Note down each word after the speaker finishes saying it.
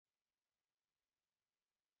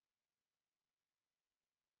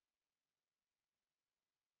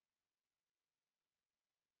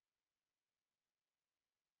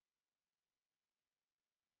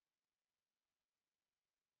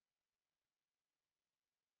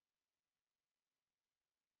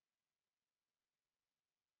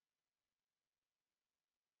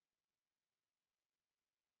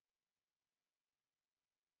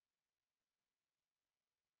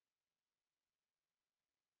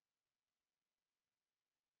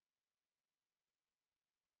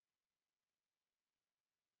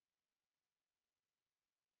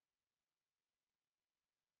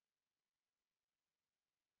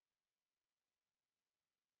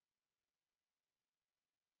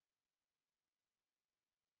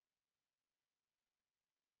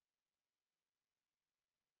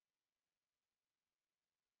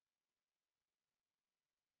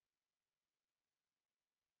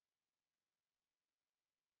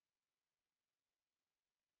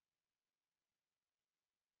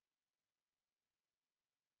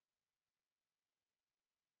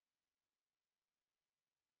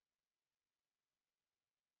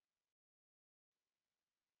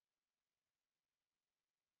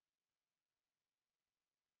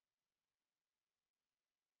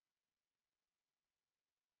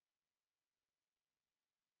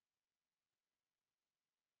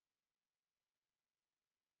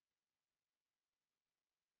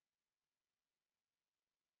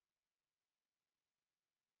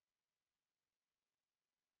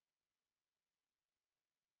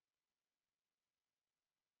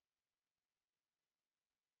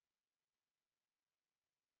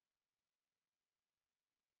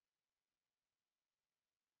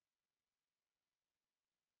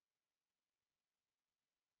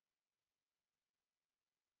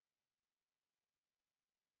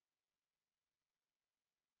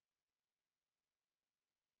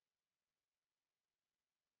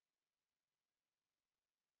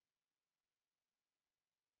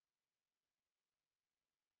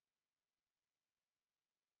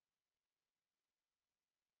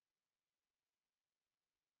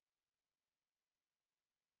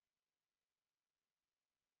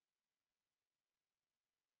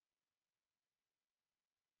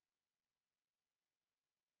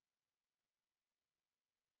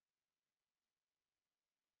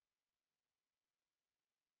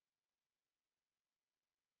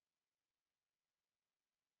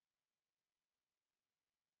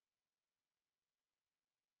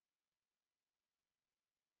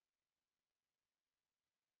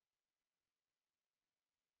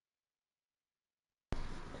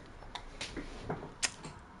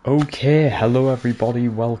Okay, hello everybody,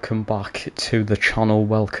 welcome back to the channel,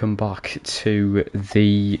 welcome back to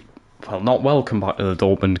the... Well, not welcome back to the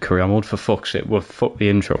Dortmund career mode, for fuck's sake, we've fucked the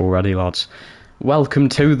intro already, lads. Welcome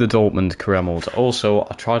to the Dortmund career mode. Also,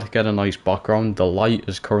 I tried to get a nice background, the light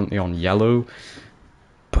is currently on yellow,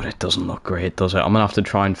 but it doesn't look great, does it? I'm gonna have to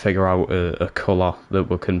try and figure out a colour that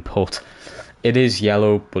we can put. It is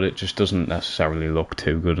yellow, but it just doesn't necessarily look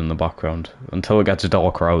too good in the background. Until it gets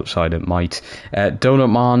darker outside, it might.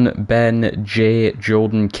 Donut Man, Ben, Jay,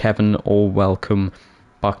 Jordan, Kevin, all welcome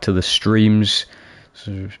back to the streams.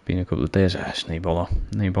 So it's been a couple of days. No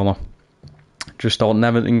bother. Just starting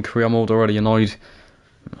everything career mode, already annoyed.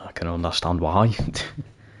 I can understand why. But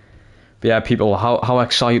yeah, people, how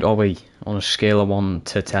excited are we on a scale of 1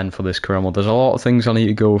 to 10 for this career mode? There's a lot of things I need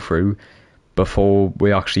to go through before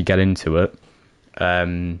we actually get into it. So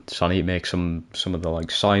I need to make some of the like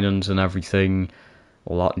signings and everything.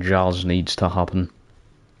 All that jazz needs to happen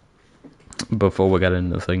before we get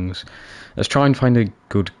into things. Let's try and find a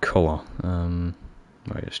good colour.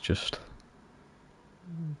 Right, it's just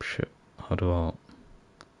shit. How do I?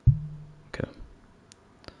 Okay.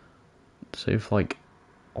 See if like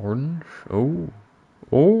orange. Oh,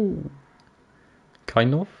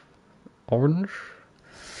 kind of orange.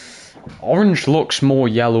 Orange looks more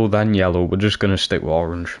yellow than yellow. We're just going to stick with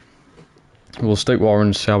orange. We'll stick with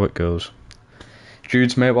orange, see how it goes.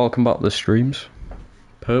 Jude's mate, welcome back to the streams.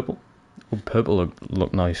 Purple? Oh, purple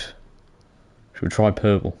look nice. Should we try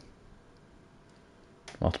purple?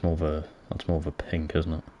 That's more of a pink,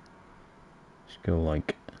 isn't it? Let's go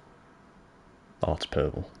like... That's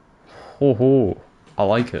purple. Oh, I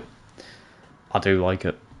like it. I do like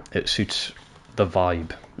it. It suits the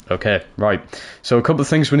vibe. Okay, right. So a couple of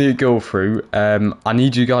things we need to go through. I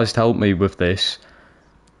need you guys to help me with this.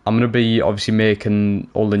 I'm going to be obviously making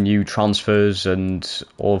all the new transfers and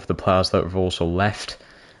all of the players that have also left.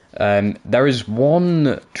 There is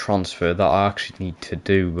one transfer that I actually need to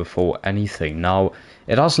do before anything. Now,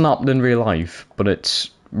 it hasn't happened in real life, but it's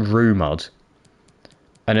rumoured.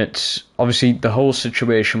 And it's obviously the whole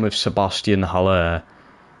situation with Sebastian Haller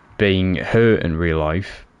being hurt in real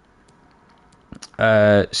life.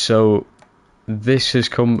 So this has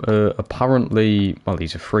come apparently. Well,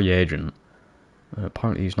 he's a free agent.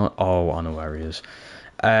 Apparently, he's not. Oh, I know where he is.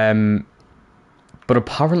 But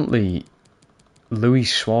apparently,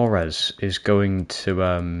 Luis Suarez is going to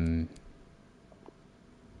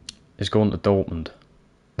Dortmund.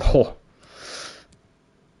 Oh,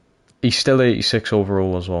 he's still 86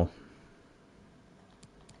 overall as well.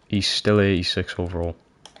 He's still 86 overall.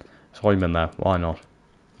 So I'm in there. Why not?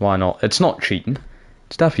 Why not? It's not cheating.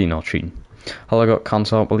 It's definitely not cheating. Hello, I got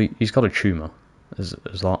cancer. Well, he's got a tumour. Is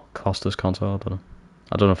that classed as cancer? I don't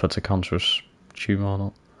know if it's a cancerous tumour or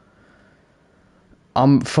not.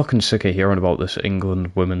 I'm fucking sick of hearing about this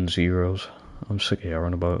England women's Euros. I'm sick of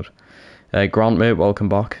hearing about it. Grant, mate, welcome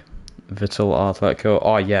back. Vital Atletico.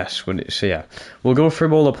 Oh, yes. So, yeah. We'll go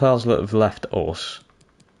through all the players that have left us.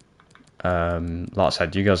 Like I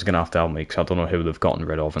said, you guys are going to have to help me because I don't know who they've gotten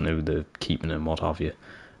rid of and who they're keeping and what have you.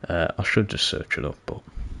 I should just search it up, but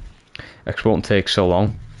exporting takes so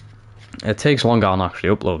long. It takes longer than actually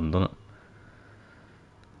uploading, doesn't it?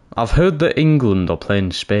 I've heard that England are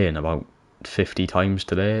playing Spain about 50 times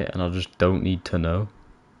today, and I just don't need to know.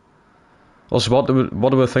 Also, what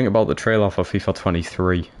do we think about the trailer for FIFA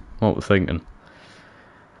 23? What we're thinking?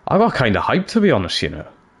 I got kind of hyped, to be honest. You know,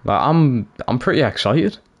 like I'm pretty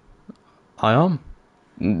excited. I am.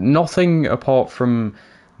 Nothing apart from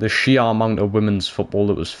the sheer amount of women's football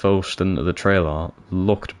that was forced into the trailer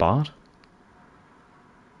looked bad.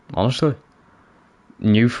 Honestly.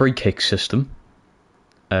 New free kick system.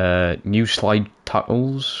 New slide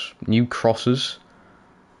tackles. New crosses.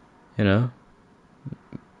 You know.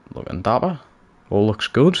 Looking dapper. All looks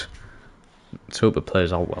good. Let's hope it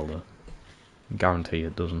plays out well though. Guarantee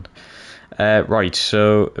it doesn't. Right,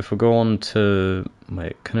 so if we go on to...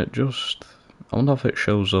 Wait, can it just... I wonder if it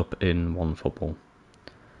shows up in OneFootball.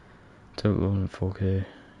 Total 4K.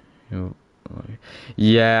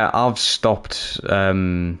 Yeah, I've stopped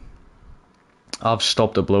uploading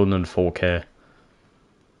in 4K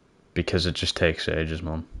because it just takes ages,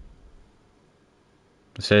 man.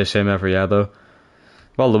 I say the same every year though.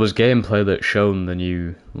 Well, there was gameplay that shown the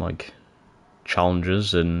new like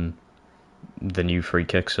challenges and the new free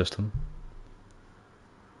kick system.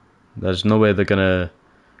 There's no way they're gonna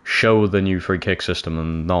show the new free kick system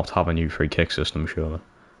and not have a new free kick system, surely.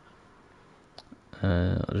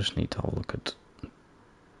 I just need to have a look at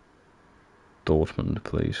Dortmund,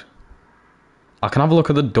 please. I can have a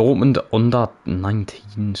look at the Dortmund under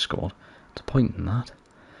 19 squad. What's the point in that?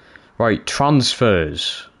 Right,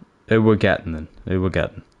 transfers. Who we're getting then? Who we're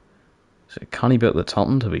getting? Is it canny bit at the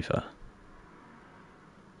Tottenham, to be fair?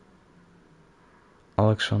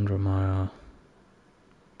 Alexandra Maya.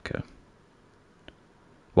 Okay.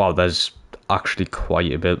 Wow, there's actually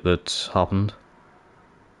quite a bit that's happened.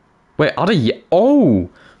 Wait, oh!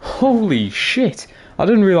 Holy shit! I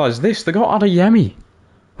didn't realise this. They got Adeyemi.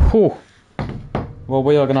 Whew. Well,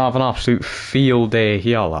 we are going to have an absolute field day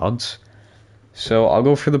here, lads. So, I'll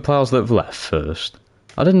go through the players that have left first.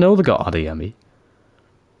 I didn't know they got Adeyemi.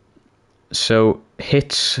 So,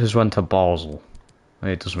 Hitz has went to Basel.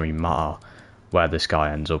 It doesn't really matter where this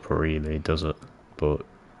guy ends up, really, does it? But,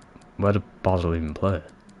 where did Basel even play?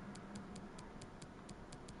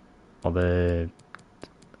 Are they...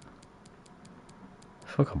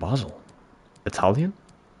 Fuck, Basel? Italian?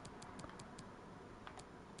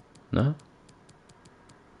 No?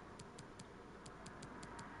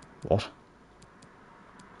 What?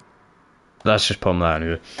 Let's just put him there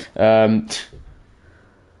anyway.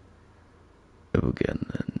 Again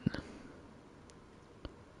then.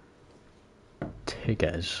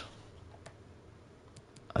 Tigges.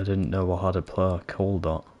 I didn't know I had a player called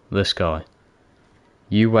that. This guy.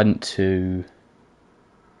 You went to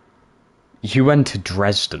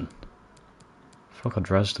Dresden. Fuck, are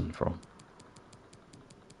Dresden from?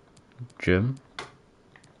 Jim?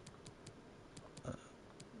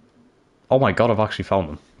 Oh my god, I've actually found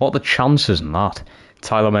them. What are the chances in that?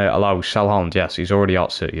 Tyler May allow Selhound. Yes, he's already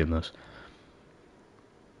out City in this.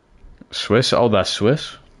 Swiss? Oh, they're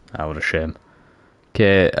Swiss? Oh, what a shame.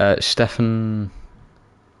 Okay, Stefan...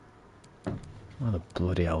 Where the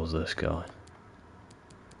bloody hell is this guy?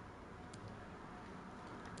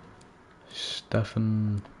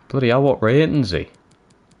 Stefan... Bloody hell, what rating is he?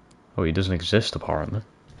 Oh, he doesn't exist, apparently.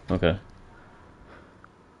 Okay.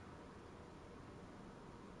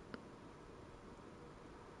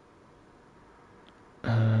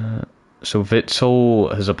 So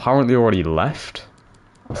Witzel has apparently already left,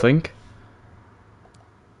 I think.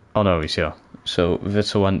 Oh no, he's here. So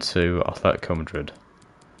Witzel went to Atletico Madrid.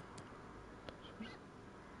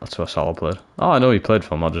 That's where Salah played. Oh, I know he played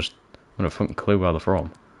for him, I just don't have a fucking clue where they're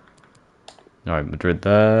from. Alright, Madrid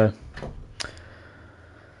there.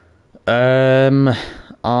 And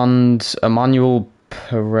Emmanuel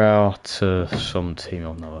Pereira to some team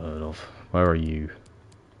I've never heard of. Where are you?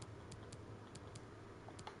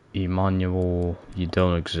 Emmanuel, you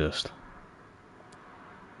don't exist.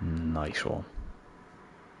 Nice one.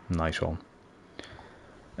 Nice one.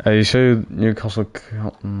 You say Newcastle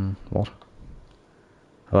Captain... What?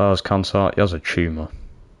 That was cancer. He has a tumour.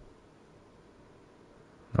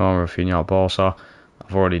 Oh, Rafinha at Borussia.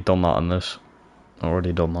 I've already done that in this.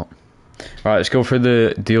 Already done that. Right, let's go through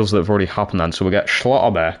the deals that have already happened then. So we get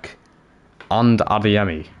Schlotterbeck and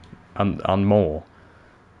Adeyemi and more.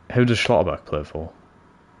 Who does Schlotterbeck play for?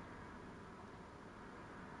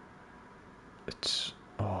 It's...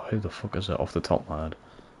 Oh, who the fuck is it off the top of my head?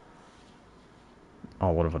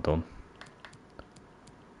 Oh, what have I done?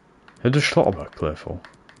 Who does Schlotterbeck play for?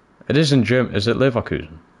 It is in Germany. Is it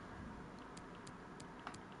Leverkusen?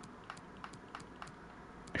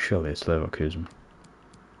 Surely it's Leverkusen.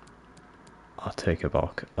 I take it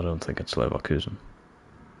back. I don't think it's Leverkusen.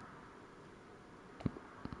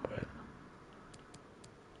 Wait.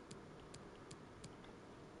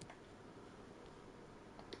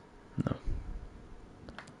 No.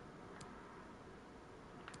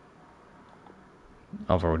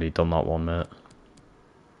 I've already done that one, mate.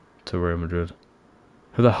 To Real Madrid.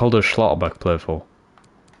 Who the hell does Schlotterbeck play for?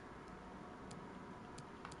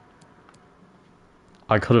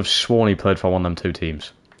 I could have sworn he played for one of them two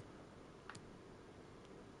teams.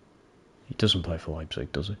 He doesn't play for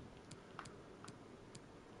Leipzig, does he?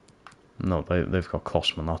 No, they've got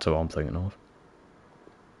Klossman, that's who I'm thinking of.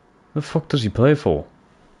 Who the fuck does he play for?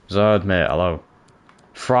 Zerd, mate, hello.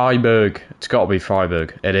 Freiburg. It's got to be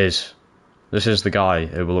Freiburg. It is. This is the guy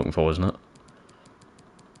who we're looking for, isn't it?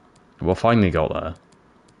 We finally got there.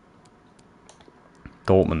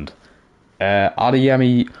 Dortmund.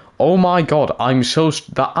 Adeyemi. Oh my god, I'm so...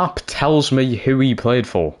 That app tells me who he played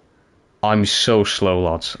for. I'm so slow,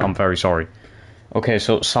 lads. I'm very sorry. Okay,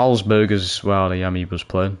 so Salzburg is where Adeyemi was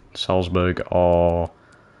playing. Salzburg are...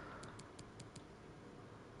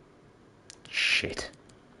 Shit.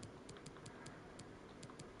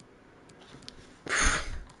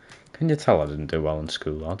 Can you tell I didn't do well in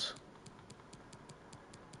school, lads?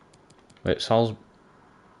 Wait,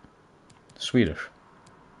 Swedish.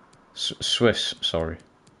 Swiss, sorry.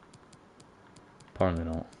 Apparently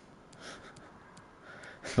not.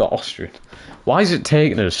 The Austrian. Why is it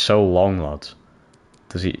taking us so long, lads?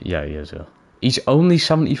 Does he... Yeah, he is, yeah. He's only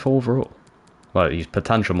 74 overall. Well, his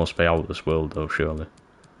potential must be out of this world, though, surely.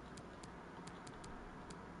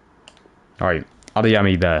 Alright,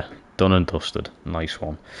 Adeyemi there. Done and dusted. Nice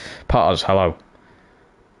one. Patters, hello.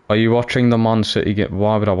 Are you watching the Man City game?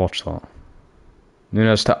 Why would I watch that?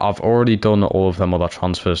 Nunes, I've already done all of them other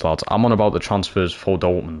transfers, lads. I'm on about the transfers for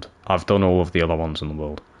Dortmund. I've done all of the other ones in the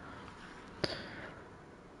world.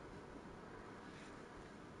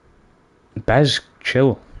 Bez,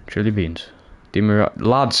 chill. Chili beans.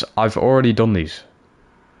 Lads, I've already done these.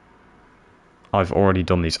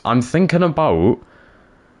 I'm thinking about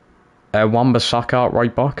Wan-Bissaka at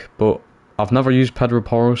right back, but I've never used Pedro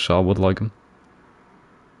Porro, so I would like him.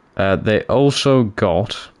 They also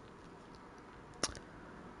got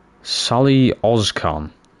Salih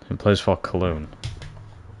Ozcan, who plays for Cologne.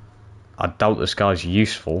 I doubt this guy's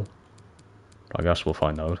useful, but I guess we'll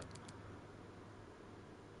find out.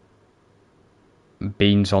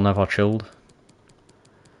 Beans are never chilled.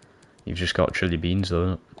 You've just got chili beans, though,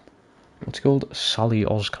 isn't it? What's it called? Salih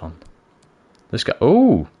Ozcan. This guy.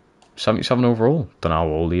 Oh! 77 overall. Don't know how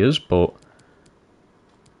old he is, but.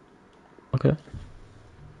 Okay.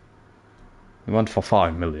 He went for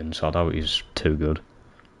 5 million, so I doubt he's too good.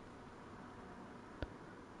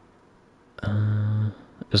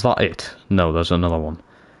 Is that it? No, there's another one.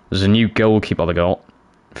 There's a new goalkeeper they got.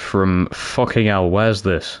 From fucking hell, where's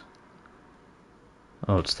this?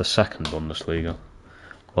 Oh, it's the second Bundesliga.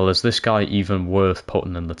 Well, is this guy even worth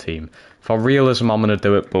putting in the team? For realism, I'm going to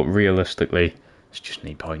do it, but realistically, it's just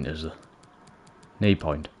knee point, is there? Knee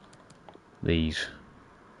point. These.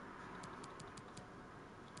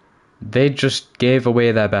 They just gave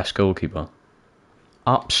away their best goalkeeper.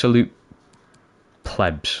 Absolute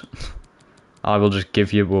plebs. I will just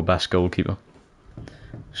give you our best goalkeeper.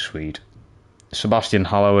 Sweet. Sebastian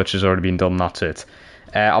Haller, which has already been done, that's it.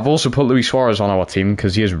 I've also put Luis Suarez on our team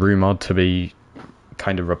because he is rumoured to be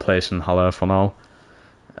kind of replacing Haller for now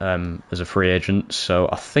as a free agent. So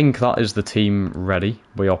I think that is the team ready.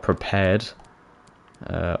 We are prepared.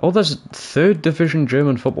 Oh, there's 3rd division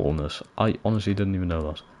German football in this. I honestly didn't even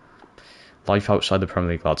know that. Life outside the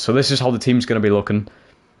Premier League, lads. So this is how the team's going to be looking.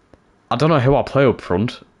 I don't know who I'll play up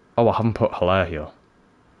front. Oh, I haven't put Haller here.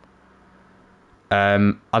 I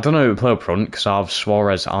don't know who to play up front because I have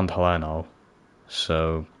Suarez and Haller now.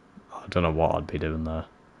 So I don't know what I'd be doing there.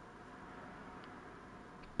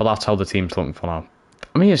 But that's how the team's looking for now.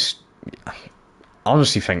 I mean, I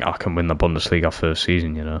honestly think I can win the Bundesliga first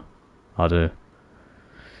season, you know. I do.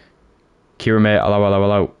 Kira, mate,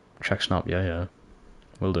 hello. Check snap, yeah.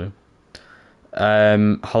 Will do.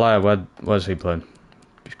 Haller, where's he playing?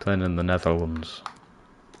 He's playing in the Netherlands.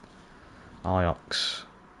 Ajax.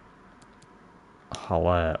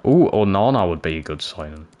 Haller. Ooh, Onana would be a good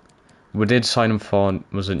signing. We did sign him for,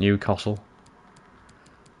 was it Newcastle?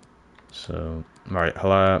 So, right,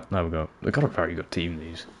 Haller, there we go. They've got a very good team,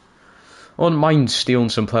 these. I wouldn't mind stealing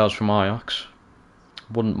some players from Ajax.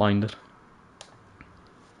 Wouldn't mind it.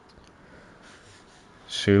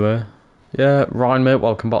 Sule. Yeah, Ryan, mate,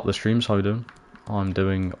 welcome back to the streams. How you doing? I'm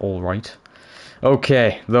doing alright.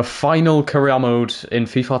 Okay, the final career mode in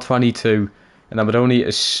FIFA 22, and I would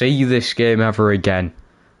only see this game ever again.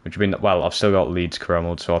 Which would mean, well, I've still got Leeds career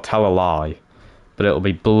mode, so I'll tell a lie. But it'll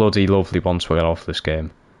be bloody lovely once we get off this game.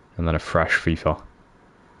 And then a fresh FIFA.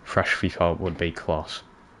 Fresh FIFA would be class.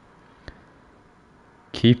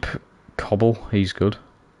 Keep Cobble, he's good.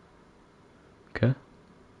 Okay.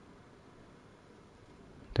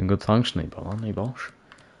 Doing good, thanks, Bosh.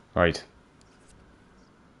 Right.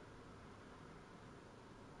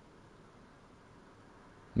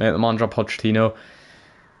 Mate, the man drop Pochettino.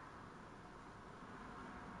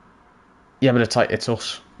 Yeah, but it's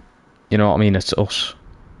us. You know what I mean? It's us.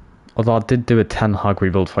 Although I did do a Ten Hag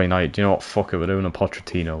rebuild for United. Do you know what? Fuck it, we're doing a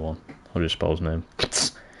Pochettino one. I'll just spell his name.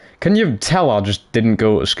 Can you tell I just didn't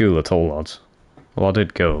go to school at all, lads? Well, I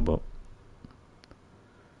did go, but...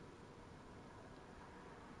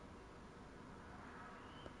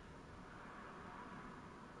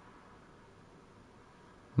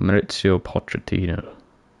 Maurizio Pochettino.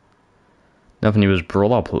 Never knew his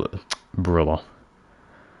brother.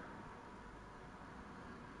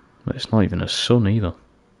 But it's not even his son either.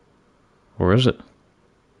 Or is it?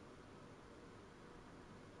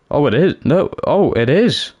 Oh, it is. No. Oh, it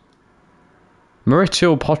is.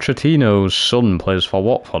 Maurizio Pochettino's son plays for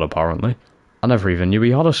Watford, apparently. I never even knew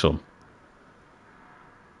he had a son.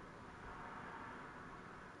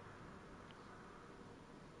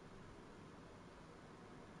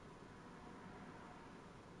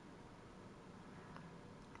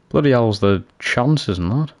 Bloody hell's the chances in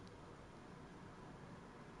that?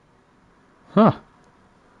 Huh.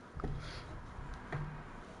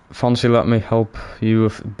 Fancy let me help you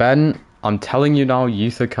with... Ben, I'm telling you now,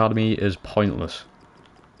 Youth Academy is pointless.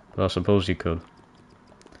 But I suppose you could.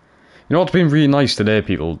 You know what's been really nice today,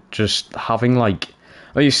 people? Just having, like...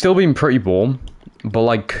 I mean, it's still been pretty warm, but,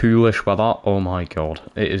 like, coolish weather. Oh, my God.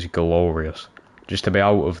 It is glorious. Just to be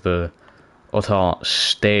out of the utter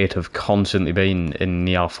state of constantly being in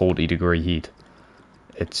near 40-degree heat.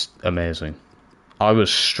 It's amazing. I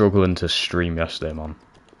was struggling to stream yesterday, man.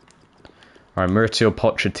 Alright, Maurizio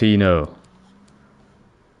Pochettino.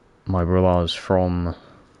 My brother's from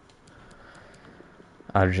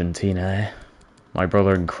Argentina, eh? My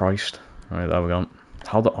brother in Christ. Alright, there we go.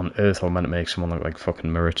 How on earth are we meant to make someone look like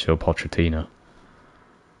fucking Maurizio Pochettino?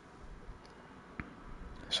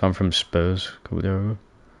 So I'm from Spurs.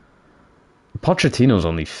 Pochettino's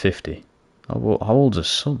only 50. How old's his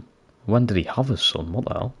son? When did he have his son? What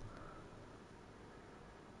the hell?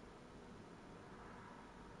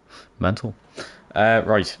 Mental.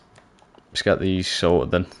 Right. Let's get these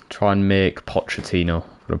sorted then. Try and make Pochettino.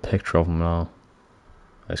 Got a picture of him now.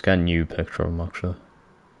 Let's get a new picture of him, actually.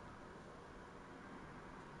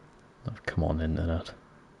 Oh, come on, internet.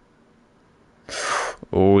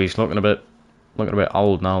 Oh, he's looking a bit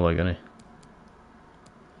old now, like, isn't he?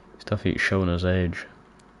 He's definitely showing his age.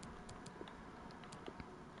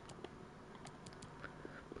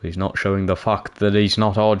 But he's not showing the fact that he's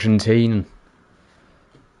not Argentine.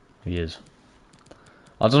 He is.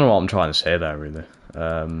 I don't know what I'm trying to say there, really.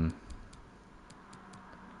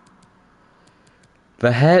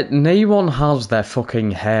 The hair... No one has their fucking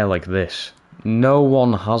hair like this. No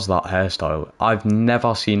one has that hairstyle. I've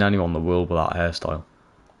never seen anyone in the world with that hairstyle.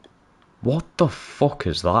 What the fuck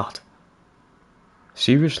is that?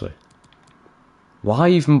 Seriously. Why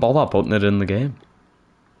even bother putting it in the game?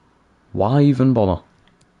 Why even bother?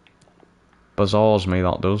 Bizarres me,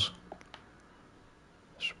 that does.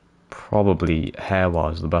 It's probably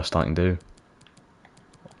hair-wise the best I can do.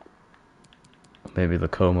 Maybe the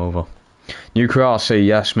comb over. New Croatia,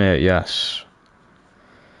 yes mate, yes.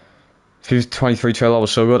 FIFA 23 trailer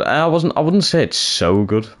was so good. I wouldn't say it's so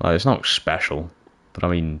good. Like, it's not special, but I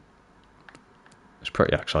mean, it's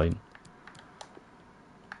pretty exciting.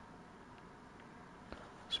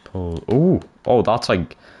 Suppose. Oh, that's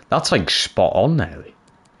like spot on nearly.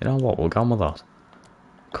 You know what? We'll go on with that.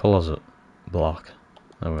 Colours it black.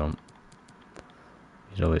 There we go.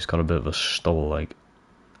 You know, it's got a bit of a stubble, like.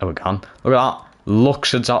 Oh, we can. Look at that.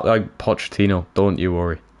 Looks exactly like Pochettino. Don't you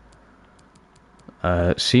worry.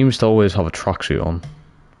 Seems to always have a tracksuit on.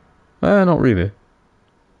 Not really.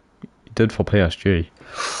 He did for PSG.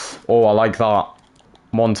 Oh, I like that.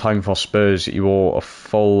 One time for Spurs, he wore a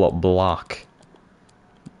full black.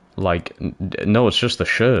 Like, no, it's just the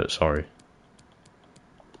shirt, sorry.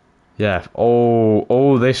 Yeah.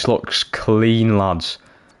 Oh, this looks clean, lads.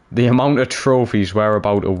 The amount of trophies we're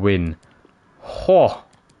about to win. Oh.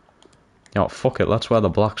 You know, fuck it, let's wear the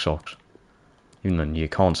black socks. Even then, you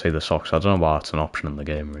can't see the socks. I don't know why it's an option in the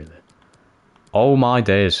game, really. Oh my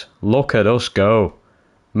days. Look at us go.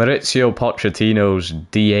 Maurizio Pochettino's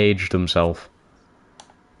de-aged himself.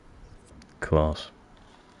 Class.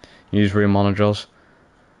 Use real managers.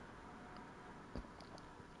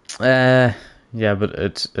 Yeah, but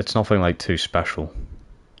it's nothing like too special.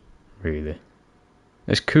 Really.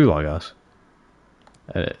 It's cool, I guess.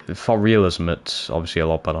 For realism, it's obviously a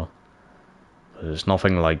lot better. There's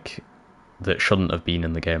nothing like that shouldn't have been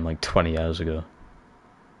in the game like 20 years ago. You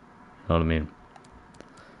know what I mean?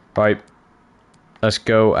 Right. Let's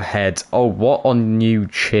go ahead. Oh, what are new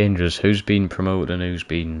changes? Who's been promoted and who's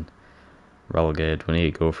been relegated? We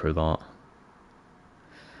need to go through that.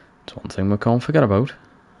 It's one thing we can't forget about.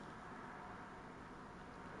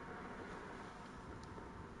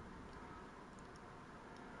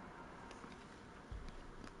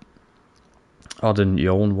 I didn't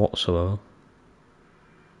yawn whatsoever.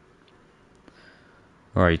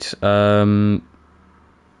 Right,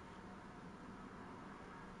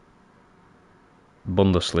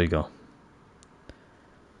 Bundesliga.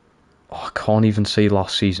 Oh, I can't even see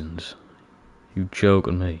last season's. You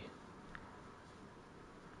joking me?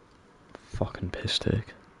 Fucking piss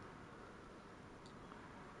take.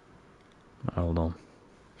 Hold on.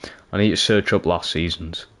 I need to search up last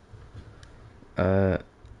season's.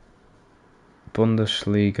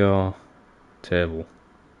 Bundesliga table.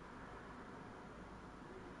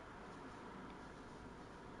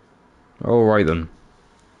 Alright then.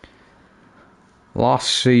 Last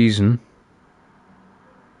season,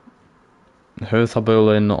 Hertha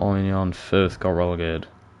Berlin, Union, and Firth got relegated.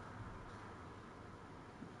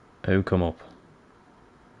 Who come up?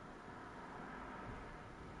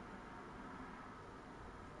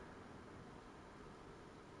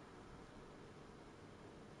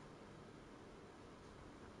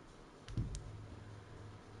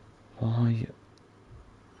 Why?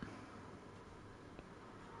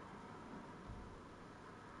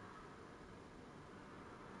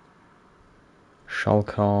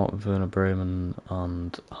 Schalke, Werder Bremen,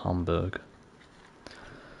 and Hamburg.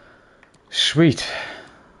 Sweet.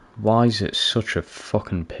 Why is it such a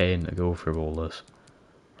fucking pain to go through all this?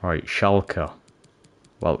 Right, Schalke.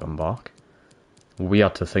 Welcome back. We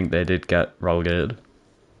had to think they did get relegated.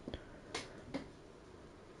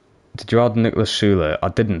 Did you add Nicholas Sule? I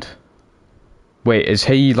didn't. Wait, is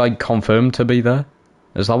he like confirmed to be there?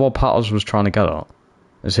 Is that what Patters was trying to get at?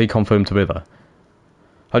 Is he confirmed to be there?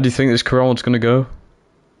 How do you think this career one's gonna go?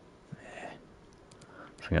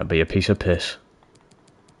 I think it'll be a piece of piss.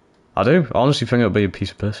 I do. I honestly think it'll be a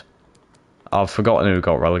piece of piss. I've forgotten who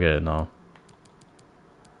got relegated now.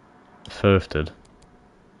 Firth did.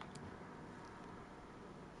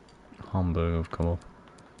 Hamburg have come up.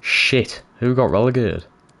 Shit! Who got relegated?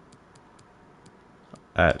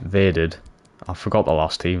 They did. I forgot the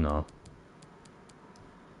last team now.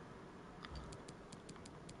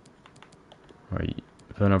 Right,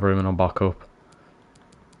 Werder Bremen are back up.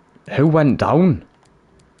 Who went down?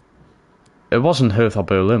 It wasn't Hertha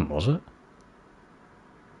Berlin, was it?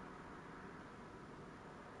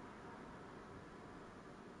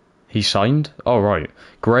 He signed? Oh, right.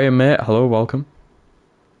 Graham, mate, hello, welcome.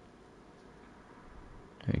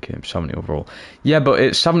 He came 70 overall. Yeah, but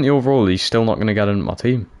it's 70 overall, he's still not going to get into my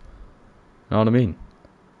team. Know what I mean?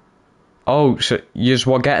 Oh, so you just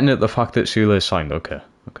were getting at the fact that Sule signed. Okay,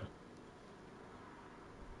 okay.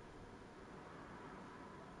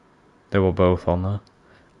 They were both on there.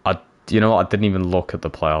 You know what? I didn't even look at the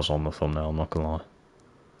players on the thumbnail, I'm not gonna lie.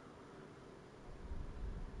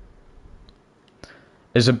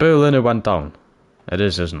 Is it Berlin who went down? It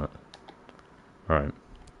is, isn't it? Right.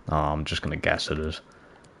 Oh, I'm just gonna guess it is.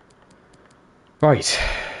 Right.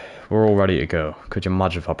 We're all ready to go. Could you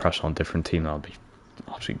imagine if I press on a different team? That'd be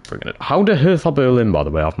absolutely bringing it. How did Hertha Berlin, by the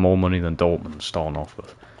way, have more money than Dortmund starting off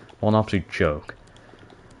with? What an absolute joke.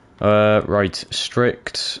 Right.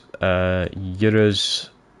 Strict. Euros.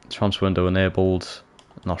 Transfer window enabled.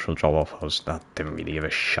 National job offers. That didn't really give a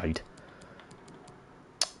shite.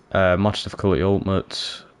 Match difficulty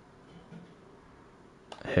ultimate.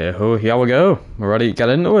 Here we go. We're ready to get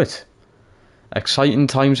into it. Exciting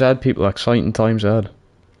times ahead, people. Exciting times ahead.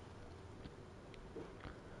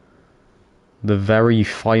 The very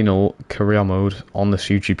final career mode on this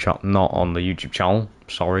YouTube channel. Not on the YouTube channel.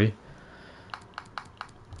 Sorry.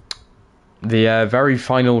 The very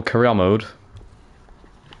final career mode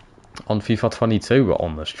on FIFA 22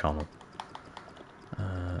 on this channel.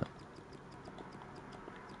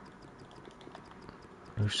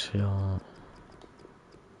 Borussia.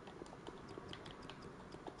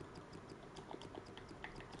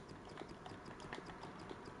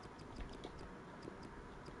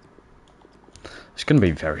 It's going to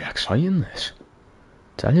be very exciting, this.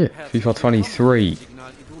 Tell you, FIFA 23.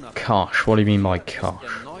 Cash. What do you mean by cash?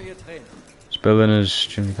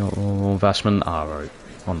 Berliners, investment. Ah, right.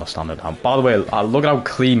 Understand it now. By the way, look at how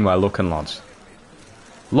clean we're looking, lads.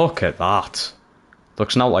 Look at that.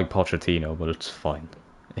 Looks not like Pochettino, but it's fine.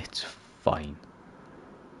 It's fine.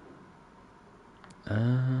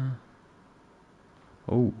 Oh.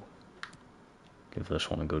 Give this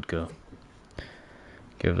one a good go.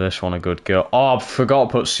 Give this one a good go. Oh, I forgot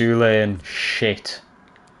to put Sule in. Shit.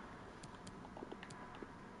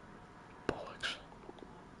 Bollocks.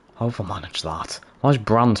 How have I managed that? Why is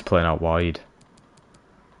Brandt playing out wide?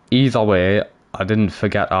 Either way, I didn't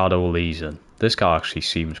forget Ardo Lee's in. This guy actually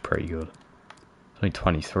seems pretty good. He's only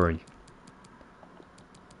 23.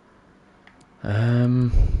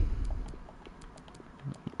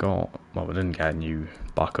 Well, we didn't get a new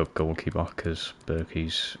backup goalkeeper because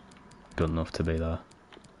Berkey's good enough to be there.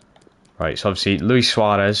 Right, so obviously Luis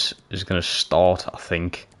Suarez is going to start, I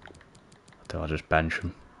think. Do I just bench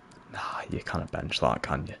him? Nah, you can't bench that,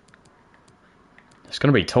 can you? It's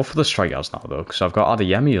going to be tough for the strikers now, though, because I've got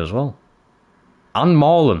Adeyemi as well. And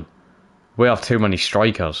Marlon. We have too many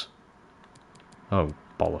strikers. Oh,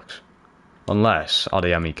 bollocks. Unless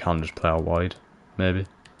Adeyemi can just play out wide, maybe.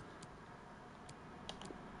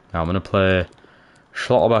 Now I'm going to play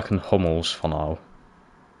Schlotterbeck and Hummels for now.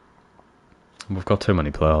 We've got too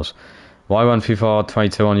many players. Why went FIFA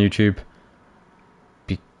 22 on YouTube?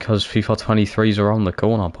 Because FIFA 23's around the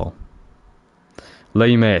corner, Paul.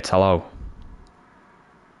 Lee, mate, hello.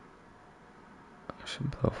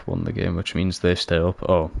 Both won the game, which means they stay up.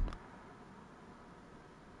 Oh.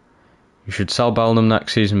 You should sell Bellingham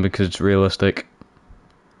next season because it's realistic.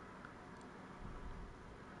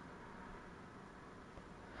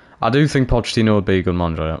 I do think Pochettino would be a good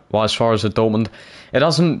manager. Yeah. Well, as far as the Dortmund, it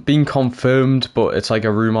hasn't been confirmed, but it's like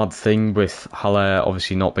a rumoured thing with Haller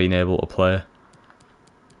obviously not being able to play.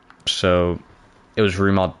 So, it was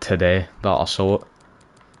rumoured today that I saw it.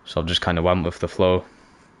 So I've just kind of went with the flow.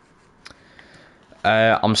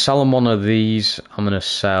 I'm selling one of these. I'm going to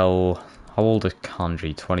sell... How old is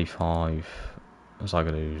Kanji? 25. What's that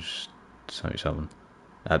going to do? 77.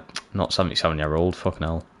 Not 77-year-old. Fucking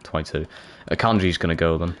hell. 22. Kanji's going to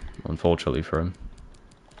go then, unfortunately for him.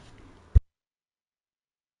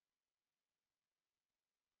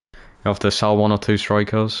 You have to sell 1 or 2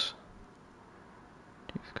 strikers.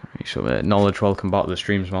 So, knowledge, welcome back to the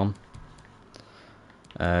streams, man.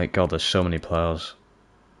 God, there's so many players.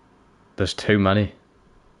 There's too many.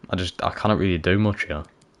 I can't really do much here.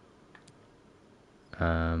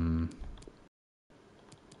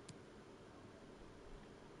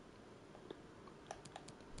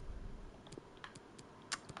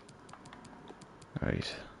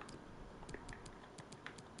 Right.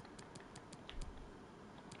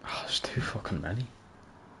 Oh, there's too fucking many.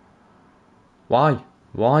 Why?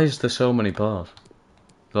 Why is there so many players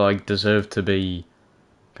that like deserve to be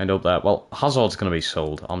kind of up there? Well, Hazard's gonna be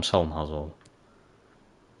sold. I'm selling Hazard.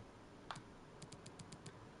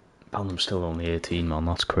 Bellingham still only 18, man.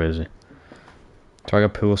 That's crazy. Try to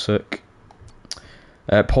get Pulisic.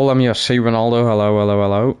 Paul MUSC Ronaldo.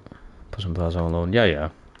 Hello. Put some players on loan. Yeah.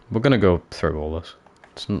 We're gonna go through all this.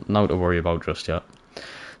 It's not to worry about just yet.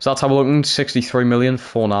 So that's how we're looking. 63 million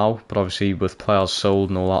for now, but obviously with players sold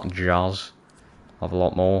and all that jazz, I'll have a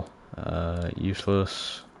lot more.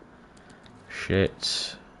 Useless.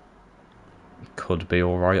 Shit. Could be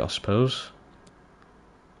alright, I suppose.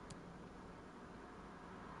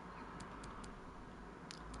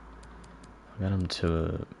 I'll get him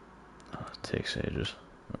to it takes ages.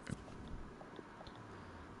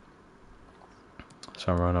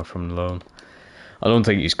 So I'm running up from the loan. I don't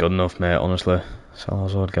think he's good enough, mate, honestly.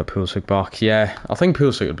 So I'd get Pulisic back. Yeah, I think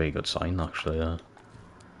Pulisic would be a good sign, actually, yeah.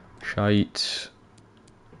 Shite.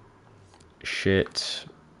 Shit.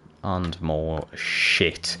 And more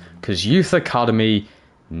shit. Because Youth Academy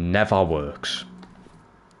never works.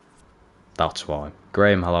 That's why.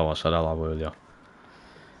 Graham, hello, I said hello earlier.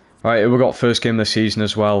 Right, we've got first game this season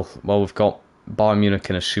as well. Well, we've got Bayern Munich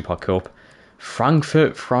in a Super Cup.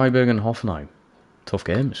 Frankfurt, Freiburg and Hoffenheim. Tough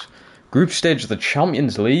games. Group stage of the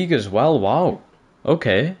Champions League as well, wow.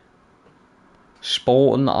 Okay.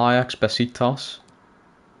 Sporting, Ajax, Besiktas.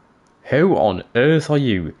 Who on earth are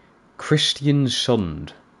you? Christian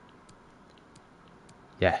Sund.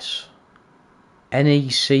 Yes.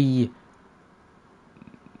 NEC...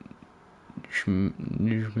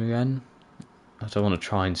 Again? I don't want to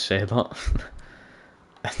try and say that.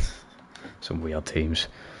 Some weird teams.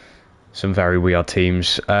 Some very weird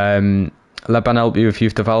teams. Let Ben help you with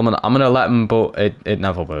youth development. I'm going to let him, but it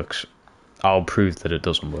never works. I'll prove that it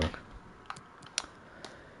doesn't work.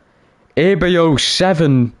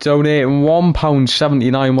 ABO7 donating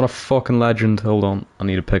 £1.79. What a fucking legend. Hold on. I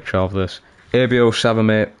need a picture of this. ABO7,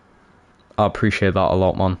 mate. I appreciate that a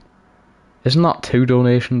lot, man. Isn't that 2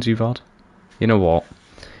 donations you've had? You know what?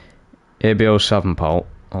 ABO7, pal.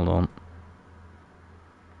 Hold on.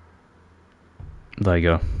 There you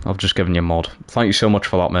go. I've just given you a mod. Thank you so much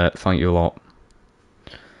for that, mate. Thank you a lot.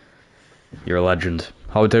 You're a legend.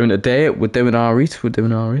 How are we doing today? We're doing alright.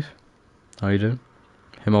 How you doing?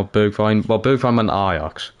 Him or Bergwijn? Well, Bergwijn went to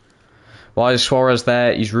Ajax. Why is Suarez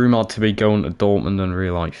there? He's rumoured to be going to Dortmund in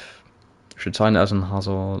real life. Should sign Eden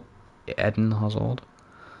Hazard. Eden Hazard?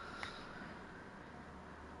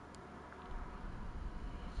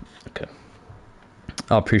 Okay.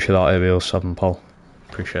 I appreciate that, ABO7, Paul.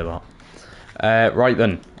 Appreciate that. Right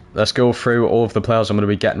then, let's go through all of the players I'm going to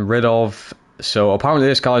be getting rid of. So apparently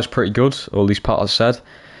this guy's pretty good, or at least Pat has said.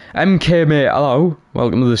 MK, mate, hello.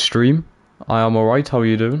 Welcome to the stream. I am alright, how are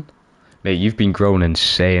you doing? Mate, you've been growing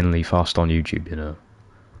insanely fast on YouTube, you know.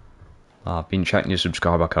 I've been checking your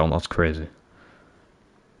subscriber count, that's crazy.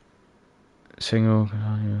 Singo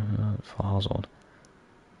for Hazard.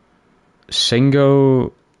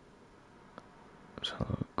 Singo...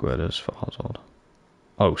 Guedes for Hazard.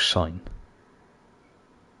 Oh, sign.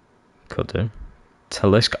 Could do.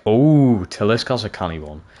 Talisca. Oh, Talisca's a canny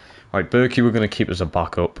one. Right, Berkey we're going to keep as a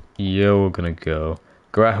backup. Yo, we're going to go.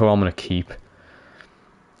 Grejo I'm going to keep.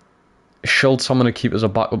 Schultz I'm going to keep as a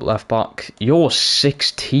backup left back. You're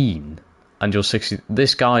 16 and you're 60.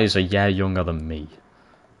 This guy is a year younger than me.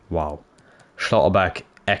 Wow. Schlotterbeck,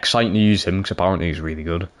 exciting to use him because apparently he's really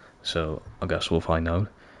good. So I guess we'll find out.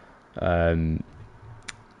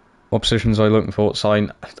 What positions are you looking for?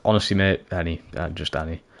 Sign. Honestly, mate, any. Just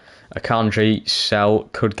any. A Kanji, sell.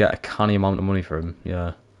 Could get a canny amount of money for him.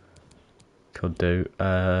 Yeah. Could do.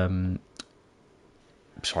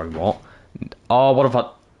 Sorry, what? Oh, what have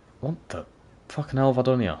I... What the fucking hell have I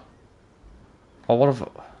done here? Oh, what have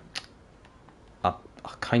I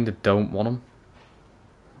kind of don't want him.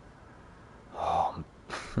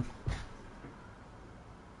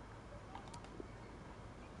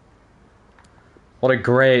 What a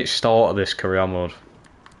great start of this career mode.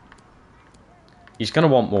 He's going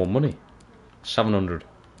to want more money. 700.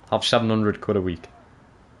 Have 700 quid a week.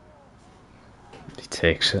 He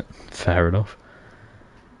takes it. Fair enough.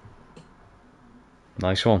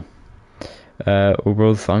 Nice one. Oh,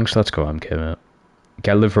 bro, thanks. Let's go, MK, mate.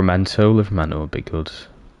 Get Livramento. Livramento would be good.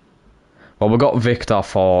 Well, we got Victor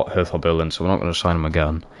for Hertha Berlin, so we're not going to sign him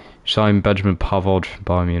again. Sign Benjamin Pavard from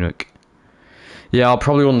Bayern Munich. Yeah, I'll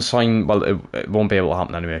probably won't sign... Well, it won't be able to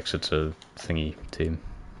happen anyway, because it's a thingy team.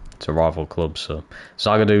 It's a rival club, so...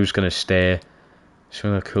 Zagadu's going to stay.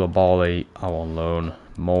 Similar Koulibaly, out on loan.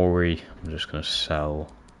 Mori, I'm just going to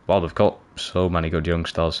sell. Well, they've got so many good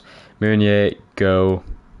youngsters. Meunier, go.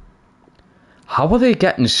 How are they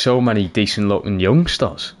getting so many decent looking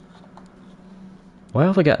youngsters? Where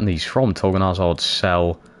are they getting these from? Torgan Hazard,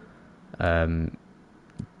 sell. Dahoud,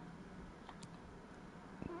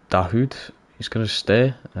 he's going to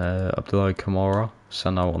stay. Abdoulaye Kamara,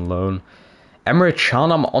 send out on loan. Emre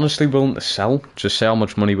Can, I'm honestly willing to sell. Just see how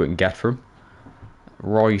much money we can get for him.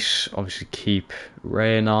 Royce, obviously keep.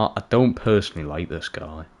 Reina, I don't personally like this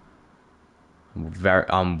guy.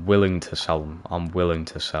 I'm willing to sell him. I'm willing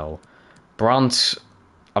to sell. Brandt,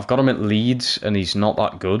 I've got him at Leeds and he's not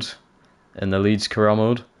that good in the Leeds career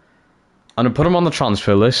mode. I'm going to put him on the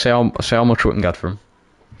transfer list, see how much we can get for him.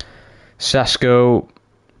 Sesko,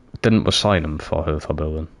 didn't we sign him for Hertha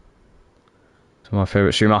Berlin? So my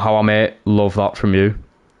favourite streamer, How I Mate, love that from you.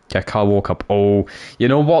 Get Kyle Walker up. Oh, you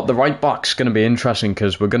know what? The right back's going to be interesting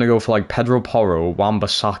because we're going to go for like Pedro Porro,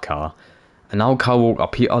 Wan-Bissaka, and now Kyle Walker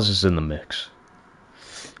Peters is in the mix.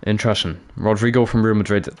 Interesting. Rodrigo from Real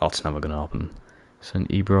Madrid, that's never going to happen. St.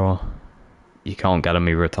 Ibra, you can't get him,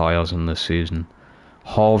 he retires in this season.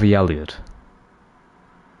 Harvey Elliott.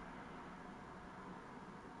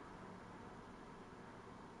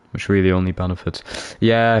 Which really only benefits.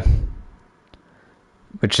 Yeah.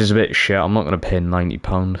 Which is a bit shit. I'm not going to pay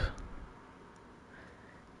 £90.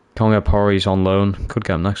 Can't get Porry's on loan. Could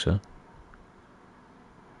get him next year.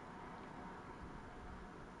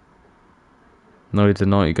 No, he did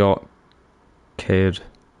not. He got Cade.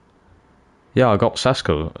 Yeah, I got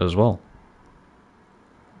Sesko as well.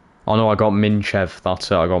 Oh no, I got Minchev.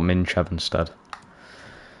 That's it. I got Minchev instead.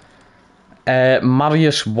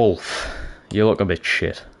 Marius Wolf. You look a bit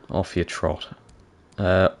shit. Off your trot.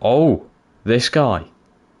 Oh, this guy.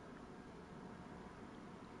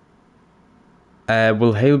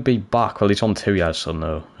 Will he be back? Well, he's on 2 years, so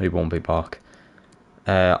no, he won't be back.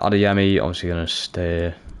 Adeyemi, obviously going to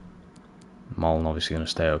stay. Marlon, obviously going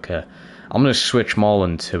to stay, okay. I'm going to switch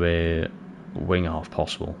Marlon to a winger if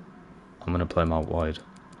possible. I'm going to play him out wide.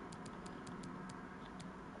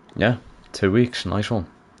 Yeah, 2 weeks, nice one.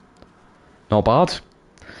 Not bad.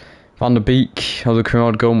 Van der Beek, how's the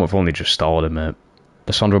crowd going? We've only just started, mate.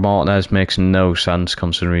 Alessandro Martinez makes no sense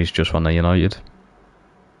considering he's just won the United.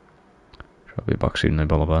 Should be back soon, no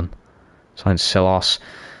bother then. Signed Silas.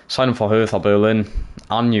 Signed him for Hertha Berlin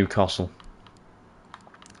and Newcastle.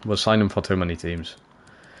 We're signing for too many teams.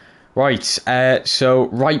 Right, so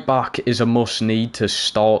right back is a must need to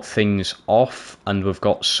start things off, and we've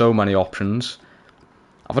got so many options.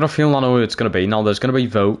 I've got a feeling I know who it's going to be. Now, there's going to be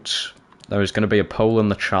votes. There is going to be a poll in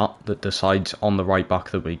the chat that decides on the right back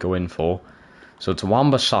that we go in for. So it's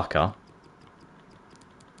Wan-Bissaka,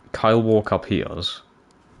 Kyle Walker-Peters.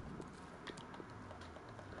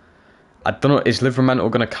 I don't know, is Livramento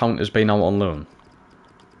going to count as being out on loan?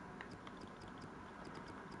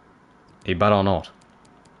 He better not.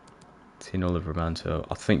 Tino Livramento.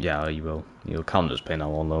 I think, yeah, he will. He'll count as being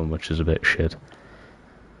out on loan, which is a bit shit.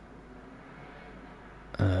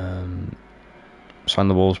 Sign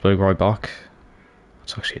the Wolfsburg right back.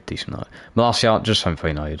 That's actually a decent night. Malacia, just sign for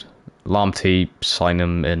United. Lamptey, sign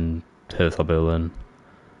him in Hertha Berlin.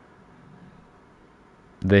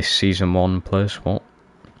 This season 1 place, what?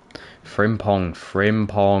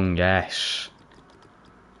 Frimpong, yes.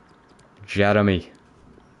 Jeremy.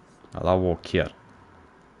 I'll walk here.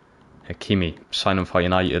 Hakimi, sign him for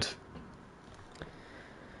United.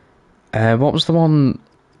 What was the one?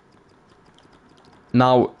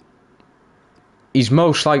 Now, he's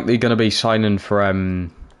most likely going to be signing for,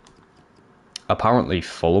 apparently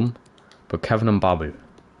Fulham, but Kevin Mbabu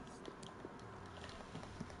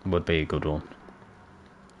would be a good one.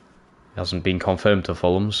 He hasn't been confirmed to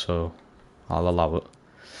Fulham, so I'll allow it.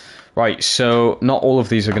 Right, so not all of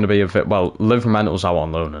these are going to be well, Livramento's out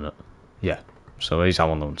on loan, innit? Yeah, so he's out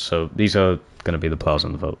on loan. So these are going to be the players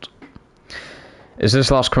in the vote. Is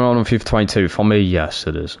this last Corona on FIFA 22? For me, yes,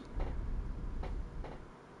 it is.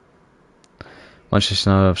 Manchester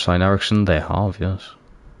United have signed Ericsson. They have, yes.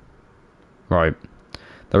 Right.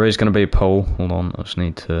 There is going to be a poll. Hold on, I just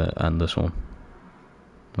need to end this one.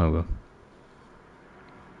 There we go.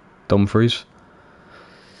 Dumfries.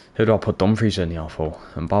 Who do I put Dumfries in here for?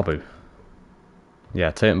 And Babu.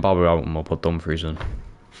 Yeah, taking Babu out and we'll put Dumfries in.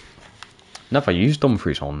 Never used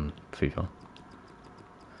Dumfries on FIFA.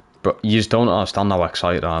 But you just don't understand how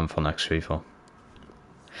excited I am for next FIFA.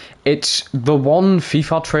 It's the one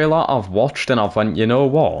FIFA trailer I've watched and I've went, you know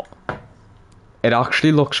what? It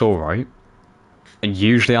actually looks alright. And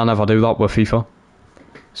usually I never do that with FIFA.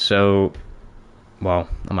 So, well,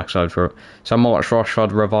 I'm excited for it. So Marcus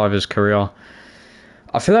Rashford revive his career.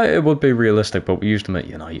 I feel like it would be realistic, but we used him at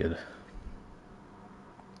United.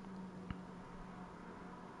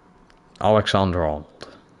 Alexander-Arnold.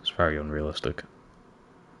 It's very unrealistic.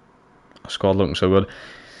 Our squad looking so good.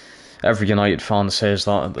 Every United fan says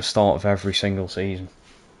that at the start of every single season.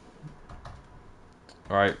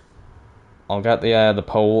 Right. I'll get the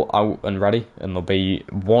poll out and ready, and there'll be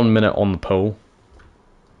 1 minute on the poll.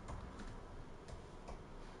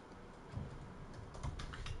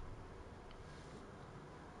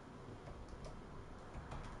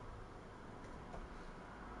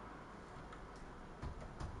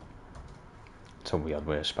 It's a weird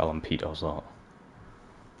way of spelling Peter's, that.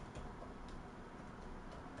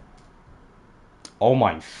 Oh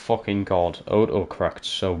my fucking god, autocorrect's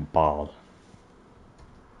so bad.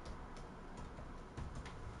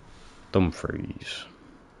 Dumfries.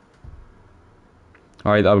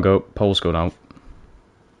 Alright, there we go. Poll's going out.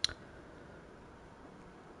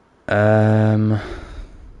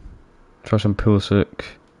 Tristan Pulisic.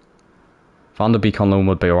 Van der Beek on loan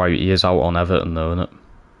would be alright. He is out on Everton though, isn't it?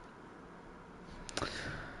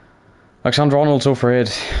 Alexander-Arnold's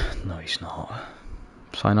overrated. No, he's not.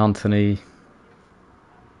 Sign Anthony.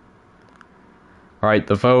 Right,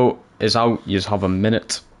 the vote is out. You just have a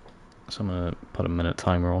minute. So I'm going to put a minute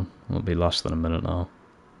timer on. It'll be less than a minute now.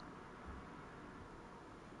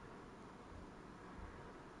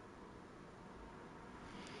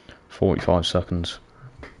 "45 seconds.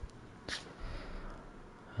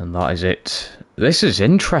 And that is it. This is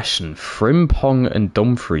interesting. Frimpong and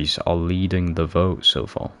Dumfries are leading the vote so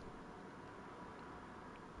far.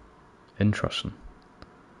 Interesting.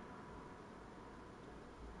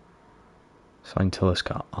 Sign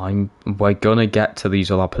Talisca. We're gonna get to these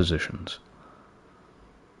other positions.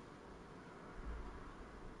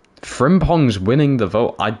 Frimpong's winning the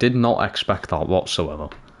vote. I did not expect that whatsoever.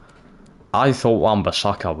 I thought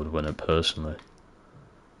Wan-Bissaka would win it personally.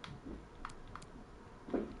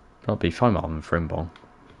 I'll be fine with having Frimpong.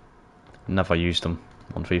 Never used him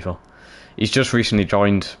on FIFA. He's just recently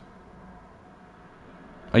joined.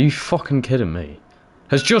 Are you fucking kidding me?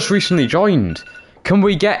 Has just recently joined. Can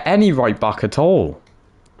we get any right back at all?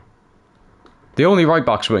 The only right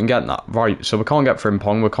backs we can get that. Right, so we can't get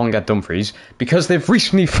Frimpong, we can't get Dumfries, because they've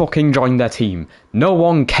recently fucking joined their team. No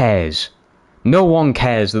one cares. No one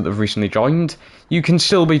cares that they've recently joined. You can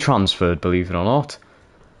still be transferred, believe it or not.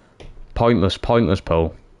 Pointless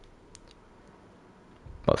poll.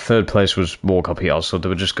 But third place was Walker-Peters, so they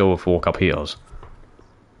would just go with Walker-Peters.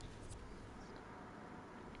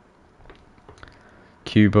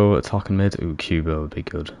 Kubo attacking mid. Ooh, Kubo would be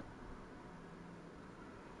good.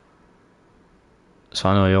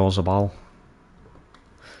 Sino Yorzabal.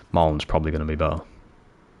 Marlon's probably going to be better.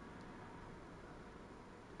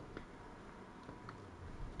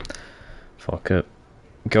 Fuck it.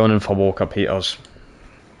 Going in for Walker-Peters.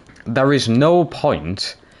 There is no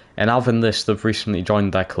point in having this "they've recently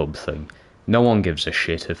joined their club" thing. No one gives a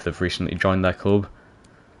shit if they've recently joined their club.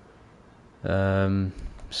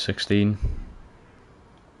 16.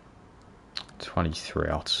 23,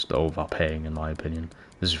 that's overpaying in my opinion.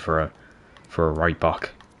 This is for a right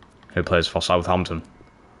back who plays for Southampton.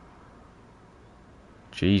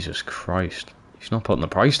 Jesus Christ. He's not putting the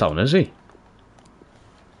price down, is he?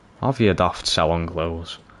 Have you a daft sell on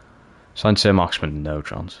clothes? Sensei Maxman, no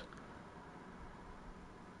chance.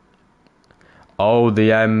 Oh,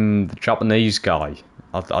 the Japanese guy.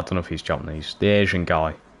 I don't know if he's Japanese. The Asian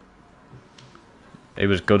guy. He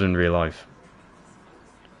was good in real life.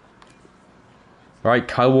 Right,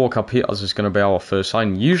 Kyle Walker-Peters is going to be our first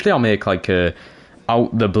signing. Usually I make like a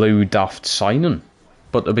out-the-blue daft signing.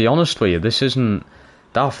 But to be honest with you, this isn't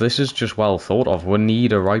daft. This is just well thought of. We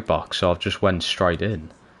need a right back, so I've just went straight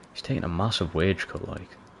in. He's taking a massive wage cut, like.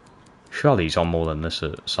 Surely he's on more than this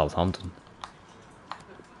at Southampton.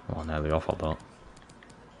 Oh, I nearly offered that.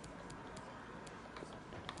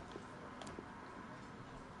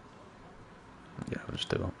 Yeah, we'll just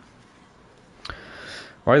do that.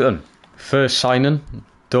 Right then. First signing,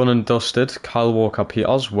 done and dusted. Kyle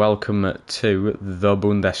Walker-Peters, welcome to the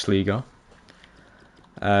Bundesliga.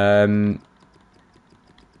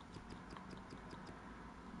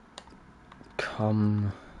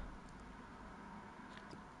 Come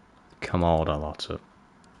Kamada, that's it.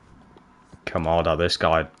 Kamada, this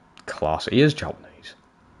guy, class. He is Japanese.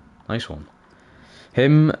 Nice one.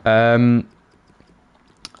 Him,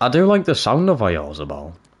 I do like the sound of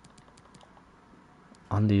Oyarzabal.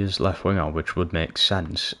 And he is left winger, which would make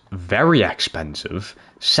sense. Very expensive.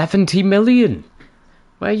 70 million.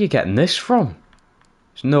 Where are you getting this from?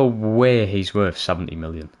 There's no way he's worth 70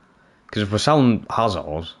 million. Because if we're selling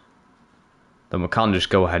Hazard, then we can't just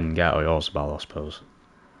go ahead and get Oyarzabal, I suppose.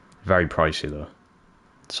 Very pricey though.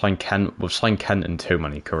 We've signed Kent in too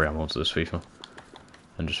many career modes this FIFA.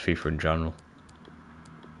 And just FIFA in general.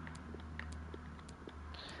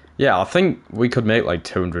 Yeah, I think we could make like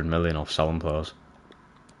 200 million off selling players.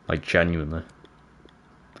 Like, genuinely.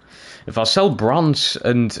 If I sell Brandt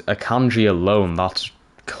and Akanji alone, that's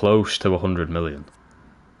close to 100 million.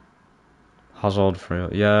 Hazard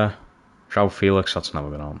for... yeah. João Felix, that's never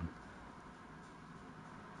gonna happen.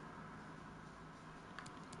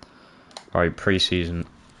 Alright, pre-season.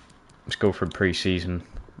 Let's go for pre-season.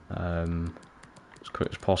 As quick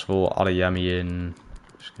as possible. Adeyemi in.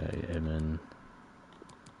 Let's get him in.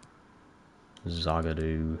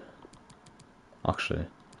 Zagadou. Actually,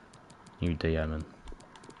 new DM in.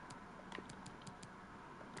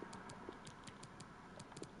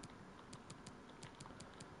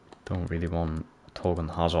 Don't really want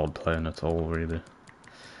Torgan Hazard playing at all, really.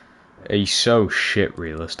 He's so shit,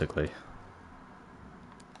 realistically.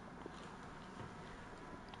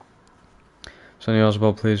 Sonny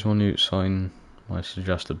Oswald, please, will you sign my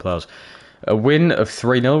suggested players? A win of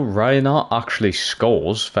 3-0. Reinhardt actually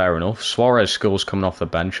scores, fair enough. Suarez scores coming off the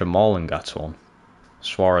bench and Marlon gets one.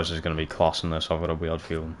 Suarez is going to be class in this, I've got a weird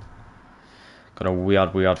feeling. Got a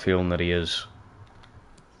weird feeling that he is.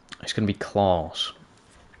 He's going to be class.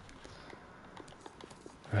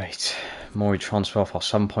 Right, Mori transfer for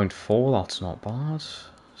 7.4, that's not bad.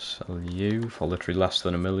 Sell you for literally less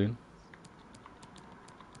than $1 million.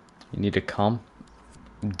 You need a cam.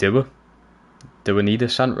 Do we? Do we need a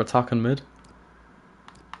centre attack and mid?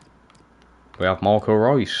 We have Marco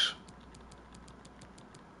Reus.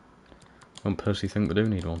 I don't personally think we do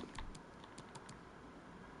need one.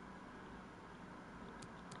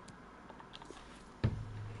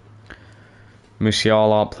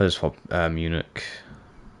 Musiala plays for Munich.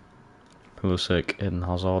 Pulisic, Eden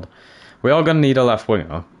Hazard. We are going to need a left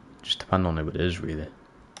winger. Just depending on who it is, really.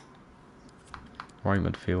 Right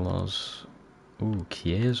midfielders. Ooh,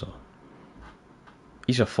 Chiesa.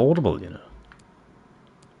 He's affordable, you know.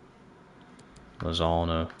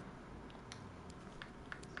 Lozano.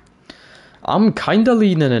 I'm kind of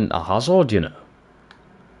leaning into Hazard, you know.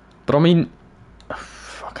 But I mean,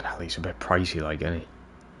 fucking hell, he's a bit pricey, like, isn't he?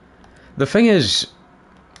 The thing is,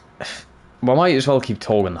 we might as well keep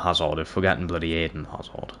Torgan Hazard if we're getting bloody Eden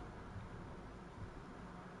Hazard.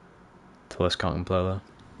 Talisca can play there.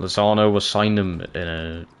 Lozano was signed him in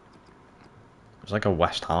a... it was like a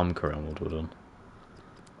West Ham career mode we're done.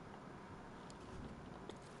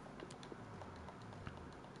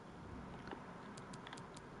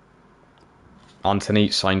 Anthony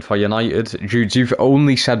signed for United. Jude, you've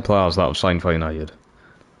only said players that have signed for United.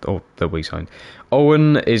 Oh, that we signed.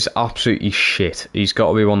 Owen is absolutely shit. He's got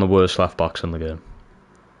to be one of the worst left backs in the game.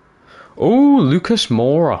 Oh, Lucas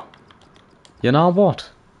Moura. You know what?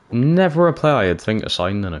 Never a player I'd think of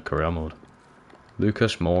signing in a career mode.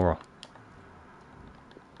 Lucas Moura.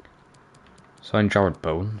 Sign Jared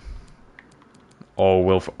Bowen.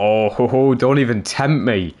 Oh, oh, don't even tempt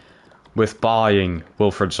me with buying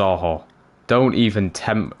Wilfred Zaha. Don't even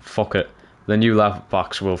tempt. Fuck it. The new left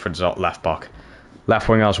back's Wilfred Zaha. Left back. Left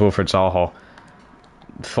winger's Wilfred Zaha.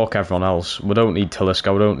 Fuck everyone else. We don't need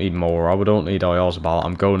Talisca. We don't need Moura. We don't need Oyarzabal.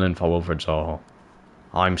 I'm going in for Wilfred Zaha.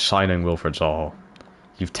 I'm signing Wilfred Zaha.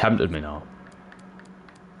 You've tempted me now.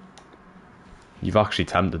 You've actually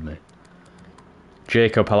tempted me.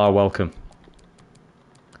 Jacob, hello, welcome.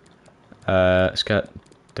 Let's get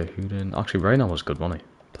Dahoud in. Actually, Reina was good, wasn't he?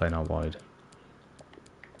 Playing out wide.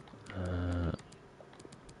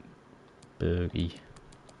 Bergie.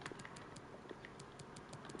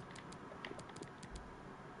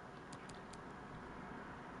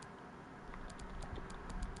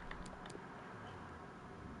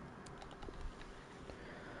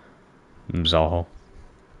 Zaha.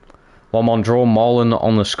 One more draw. Marlon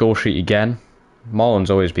on the score sheet again. Marlon's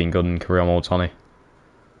always been good in career modes, hasn't he?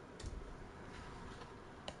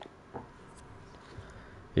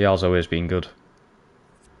 He has always been good.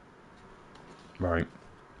 Right.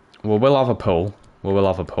 Well, we'll have a poll. We will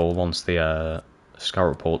have a poll once the scout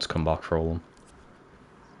reports come back for all of them.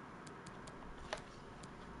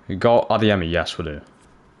 You got Adeyemi? Yes, we do.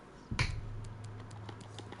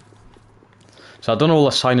 So I've done all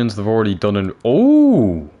the signings they've already done. And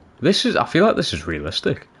oh, This is, I feel like this is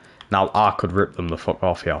realistic. Now, I could rip them the fuck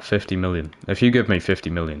off here. 50 million. If you give me 50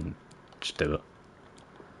 million, just do it.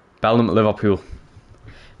 Bellingham at Liverpool.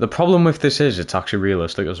 The problem with this is it's actually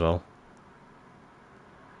realistic as well.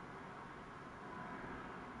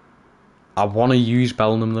 I want to use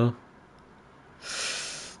Bellingham though.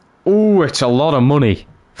 Oh, it's a lot of money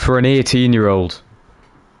for an 18-year-old.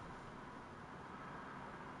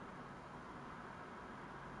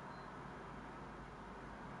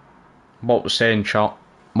 What was saying, chat?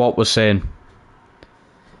 What was saying?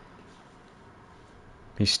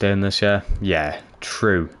 He's staying this year? Yeah,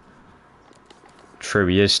 true. True,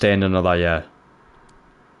 he is staying another year.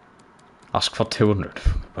 Ask for 200.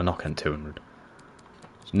 We're not getting 200.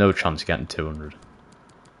 There's no chance of getting 200.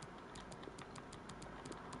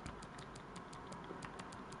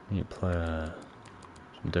 You play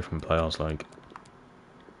some different players like.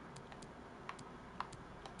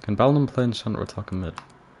 Can Bellingham play in centre attack and mid?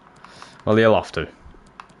 Well, he'll have to.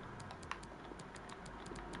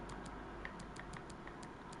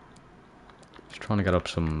 Just trying to get up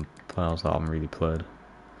some players that haven't really played.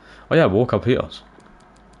 Oh yeah, Walker Peters.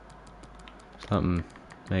 Just let him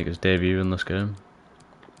make his debut in this game.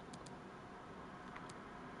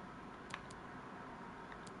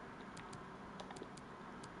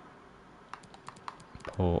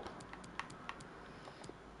 Put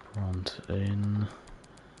Brandt in.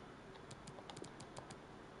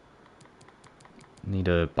 Need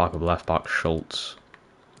a backup left back, Schultz.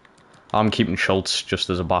 I'm keeping Schultz just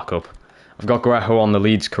as a backup. I've got Guerrero on the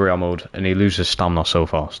Leeds career mode and he loses stamina so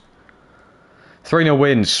fast. 3-0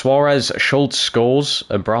 win. Suarez, Schultz scores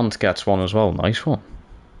and Brandt gets one as well. Nice one.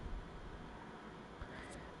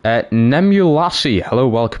 Nemulassi, hello,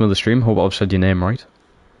 welcome to the stream. Hope I've said your name right.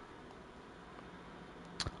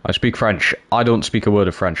 I speak French. I don't speak a word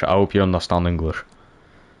of French. I hope you understand English.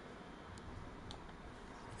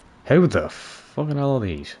 Who the fucking hell are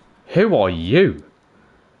these? Who are you?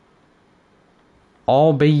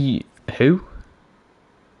 RB... Who?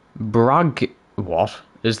 Brag... What?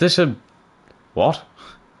 Is this a... What?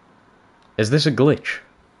 Is this a glitch?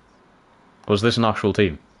 Or is this an actual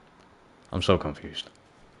team? I'm so confused.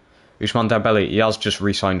 Ousmane Dembele, he has just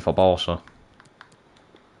re-signed for Borussia.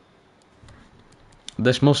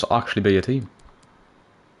 This must actually be a team.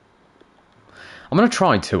 I'm going to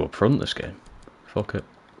try 2 up front this game. Fuck it.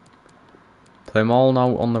 Play them all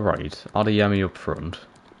now on the right. Adeyemi up front.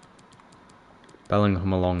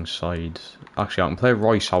 Bellingham alongside. Actually, I can play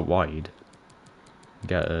Royce out wide.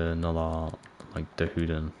 Get another, like,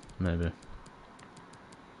 Dehuden, maybe.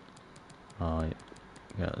 Alright.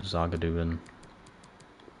 Get Zagadou in.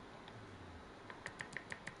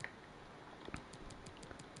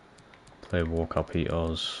 Play Walker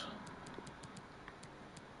Peters.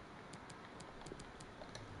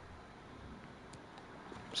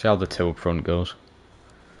 See how the 2 up front goes.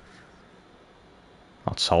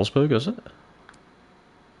 That's Salzburg, is it?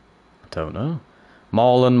 I don't know.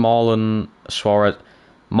 Marlon, Suarez.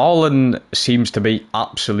 Marlon seems to be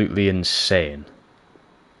absolutely insane.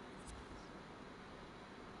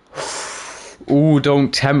 Ooh,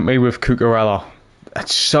 don't tempt me with Cucurella.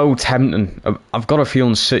 It's so tempting. I've got a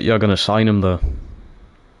feeling City are going to sign him though.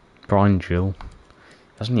 Brian Gill.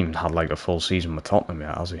 Hasn't even had like a full season with Tottenham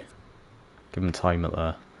yet, has he? Give him time at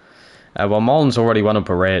there. Well, Marlon's already went up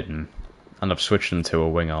a rating, and I've switched him to a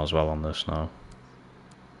winger as well on this now.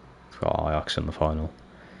 I've got Ajax in the final.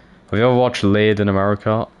 Have you ever watched Laid in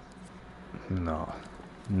America? No.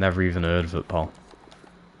 Never even heard of it, pal.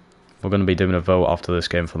 We're going to be doing a vote after this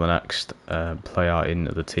game for the next player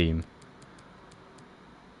into the team.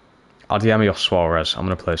 Adeyemi or Suarez? I'm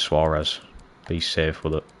going to play Suarez. Be safe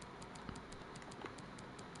with it.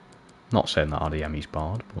 Not saying that Adeyemi's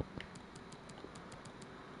bad, but...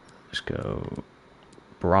 Let's go...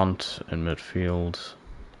 Brandt in midfield.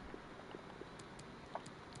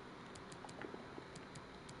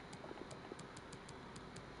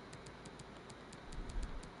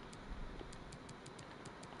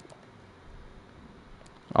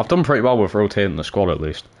 I've done pretty well with rotating the squad at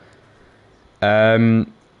least.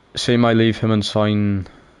 So you might leave him and sign...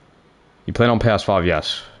 You playing on PS5?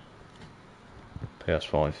 Yes.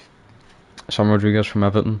 PS5. Sam Rodriguez from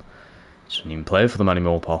Everton. Doesn't even play for them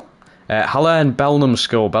anymore, pal. Haller and Bellingham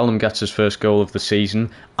score. Bellingham gets his first goal of the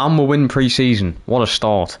season. And we'll win pre-season. What a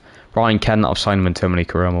start. Ryan Kent, I've signed him in too many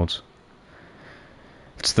career modes.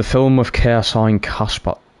 It's the film with KSI and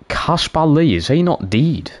Caspar. Caspar Lee, is he not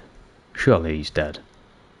dead? Surely he's dead.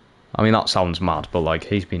 I mean, that sounds mad, but like,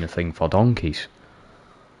 he's been a thing for donkeys.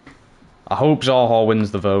 I hope Zaha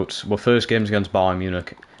wins the vote. We're first games against Bayern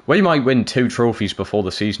Munich. We might win 2 trophies before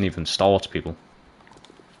the season even starts, people.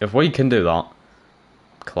 If we can do that,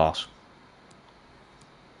 Class.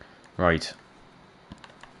 Right.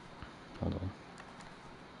 Hold on.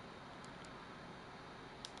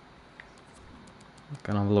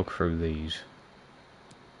 Gonna have a look through these.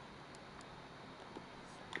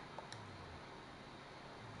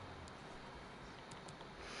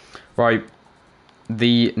 Right.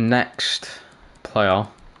 The next player.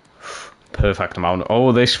 Perfect amount.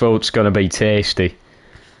 Oh, this vote's gonna be tasty.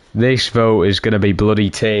 This vote is gonna be bloody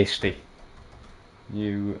tasty.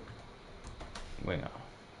 You winger.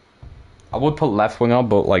 I would put left winger,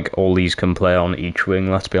 but like all these can play on each wing,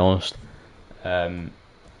 let's be honest. Fucking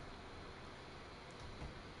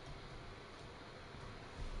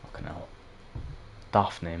hell.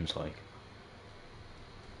 Daft names like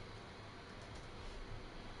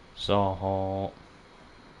Zaha.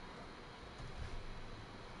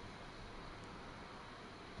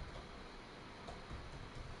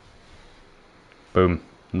 Boom.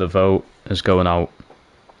 The vote is going out.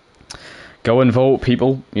 Go and vote,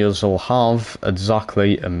 people. You'll have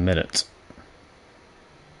exactly a minute.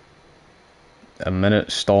 A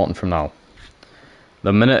minute starting from now.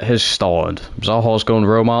 The minute has started. Zaha's going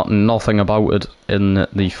Roma, nothing about it in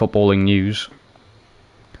the footballing news.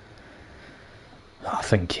 I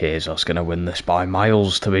think Chiesa's going to win this by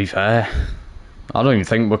miles, to be fair. I don't even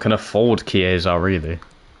think we can afford Chiesa, really.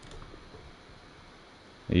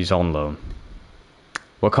 He's on loan.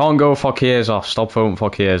 We can't go for Chiesa. Stop voting for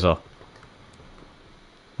Chiesa.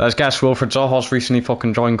 Let's guess Wilfried Zaha's recently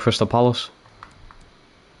fucking joined Crystal Palace.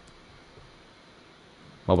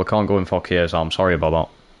 Well, we can't go in for Chiesa. I'm sorry about that.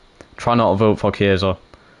 Try not to vote for Chiesa.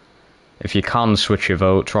 If you can switch your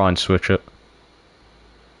vote, try and switch it.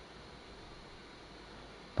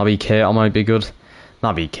 Naby Keita might be good.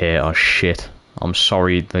 Naby Keita, shit. I'm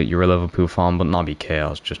sorry that you're a Liverpool fan, but Naby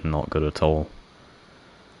Keita's just not good at all.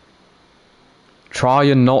 Try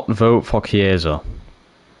and not vote for Chiesa.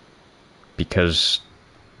 Because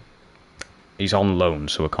he's on loan,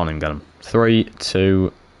 so we can't even get him. 3,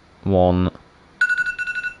 2, 1.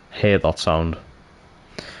 Hate that sound.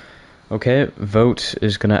 Okay, vote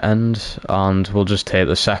is going to end, and we'll just take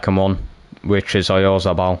the second one, which is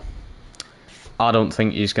Oyarzabal. I don't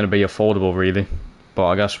think he's going to be affordable, really, but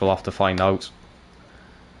I guess we'll have to find out.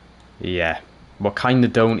 Yeah, we kind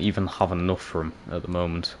of don't even have enough for him at the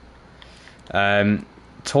moment.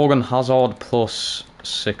 Torgan Hazard plus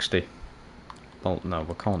 60. Well, no,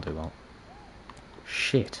 we can't do that.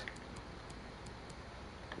 Shit.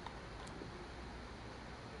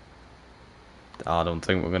 I don't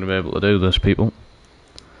think we're going to be able to do this, people.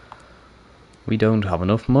 We don't have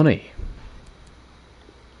enough money.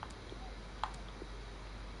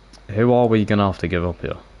 Who are we going to have to give up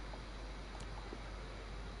here?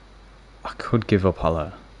 I could give up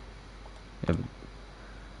Haller. Yeah,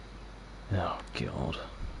 oh, God.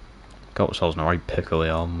 Got ourselves in a right pickle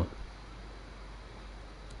here, haven't we?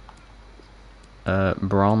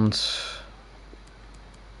 Brandt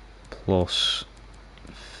plus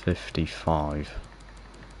 55.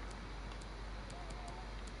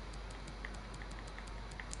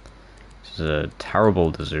 This is a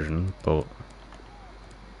terrible decision, but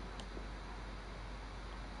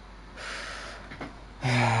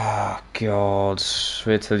God,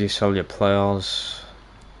 wait till you sell your players.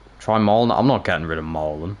 Try Marlon. I'm not getting rid of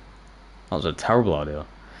Marlon. That was a terrible idea.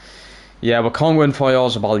 Yeah, we can't win for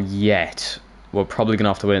Oyarzabal yet. We're probably going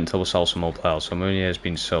to have to wait until we sell some more players. So Meunier has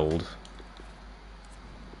been sold.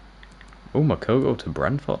 Oh, Makoko to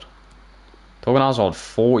Brentford. Torgan Hazard,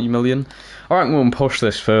 40 million. I reckon we can push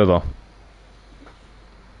this further. Let's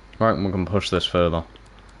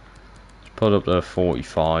put it up to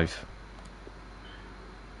 45.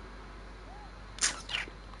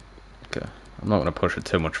 Okay, I'm not going to push it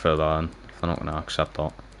too much further on if they're not going to accept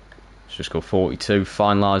that. Let's just go 42,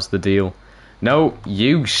 finalise the deal. No,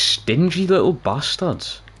 you stingy little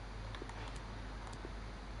bastards.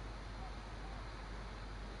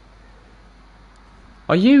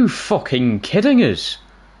 Are you fucking kidding us?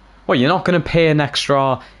 What, you're not going to pay an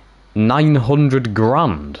extra 900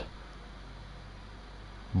 grand?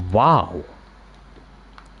 Wow.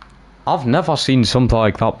 I've never seen something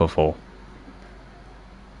like that before.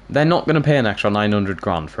 They're not going to pay an extra 900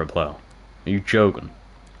 grand for a player. Are you joking?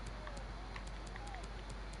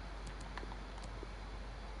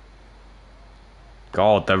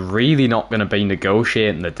 God, they're really not going to be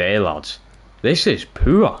negotiating the day, lads. This is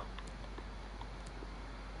poor.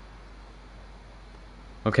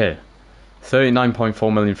 Okay.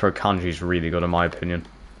 39.4 million for a Kanji is really good in my opinion.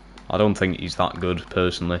 I don't think he's that good,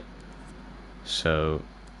 personally. So,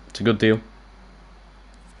 it's a good deal.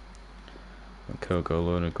 Coco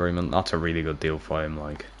loan agreement. That's a really good deal for him,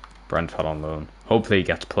 like. Brentford on loan. Hopefully he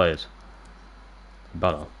gets played.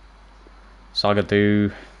 Better.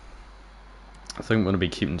 Zagadou. I think I'm going to be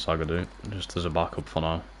keeping Zagadou just as a backup for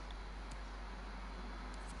now.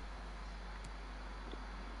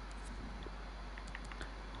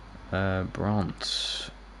 Brandt.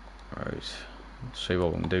 Right. Let's see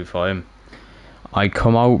what we can do for him. I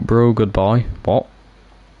come out, bro. Goodbye. What?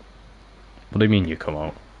 What do you mean you come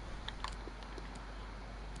out?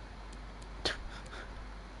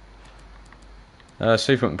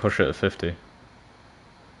 See if we can push it to 50.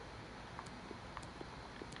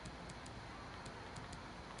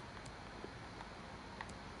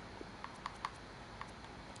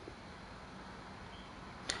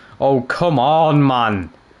 Oh, come on,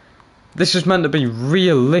 man. This is meant to be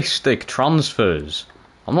realistic transfers.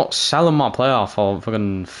 I'm not selling my player for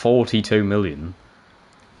fucking 42 million.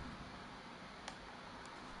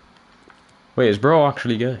 Wait, is bro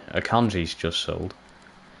actually good? Akanji's just sold.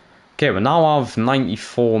 Okay, we now have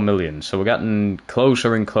 94 million, so we're getting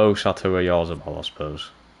closer and closer to a Yarzabal, I suppose.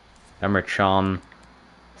 Emre Can,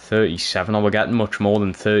 37. Are we getting much more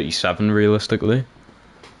than 37 realistically?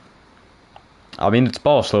 I mean, it's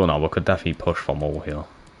Barcelona, we could definitely push for more here.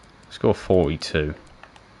 Let's go 42.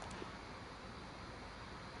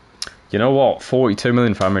 You know what? 42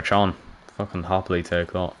 million for Emre Can. Fucking happily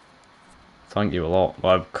take that. Thank you a lot.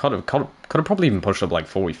 Well, I could have probably even pushed up like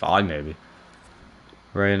 45 maybe.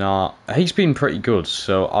 Reina, he's been pretty good,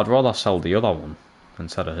 so I'd rather sell the other one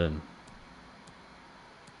instead of him.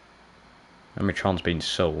 Emre Can's been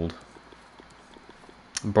sold.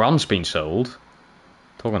 Brandt's been sold.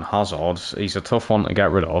 Talking Hazard, he's a tough one to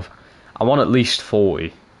get rid of. I want at least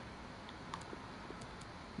 40.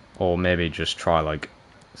 Or maybe just try like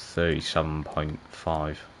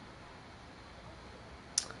 37.5.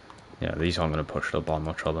 Yeah, these aren't going to push it up by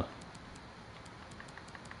much, are they?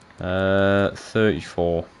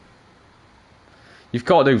 34. You've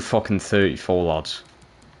got to do fucking 34, lads.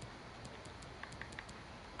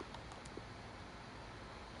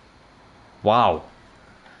 Wow.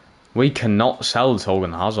 We cannot sell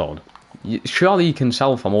Torgan Hazard. Surely you can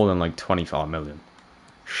sell for more than like 25 million.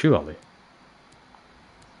 Surely.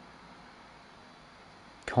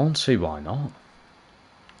 Can't see why not.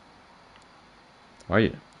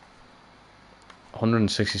 Right.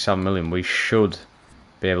 167 million. We should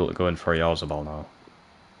be able to go in for a Yarzabal now.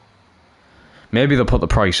 Maybe they'll put the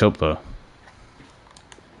price up though.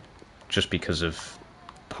 Just because of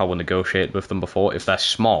how we negotiated with them before. If they're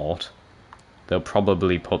smart, they'll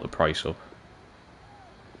probably put the price up.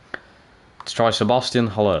 Let's try Sebastian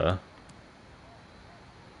Haller.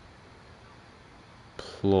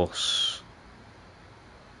 Plus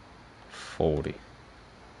 40.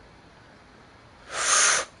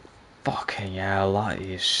 Fucking hell, that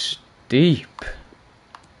is steep.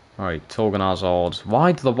 Alright, Torgan Hazard.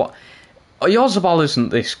 Why do the what? Yarzabal isn't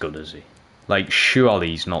this good, is he? Like, surely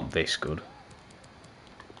he's not this good.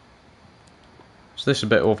 Is this a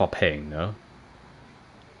bit overpaying, though?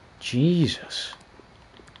 Jesus.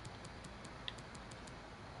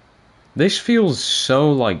 This feels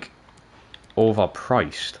so, like,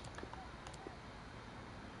 overpriced.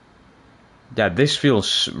 Yeah, this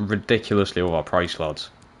feels ridiculously overpriced, lads.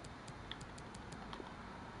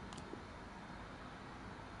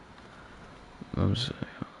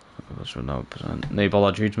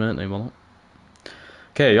 Neighbour judgment, neighbour.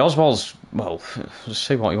 Okay, Oswald's, well, let's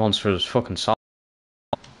see what he wants for his fucking salary.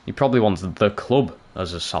 He probably wants the club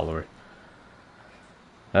as his salary.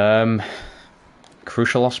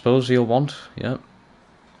 Crucial, I suppose he'll want, yeah.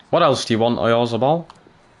 What else do you want, Oyarzabal? Do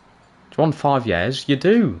you want 5 years? You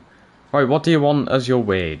do. Right, what do you want as your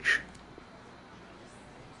wage?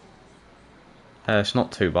 It's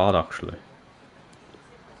not too bad, actually.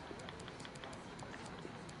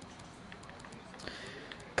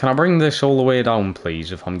 Can I bring this all the way down,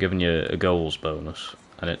 please, if I'm giving you a goals bonus?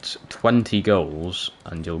 And it's 20 goals,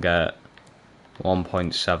 and you'll get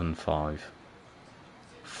 1.75.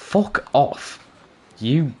 Fuck off,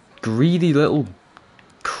 you greedy little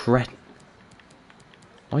cretin.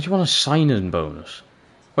 Why do you want a signing bonus?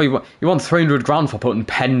 Wait, you want 300 grand for putting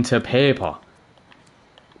pen to paper?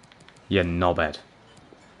 You knobhead.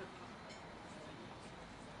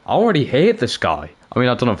 I already hate this guy. I mean,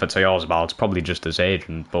 I don't know if it's Oyarzabal, it's probably just his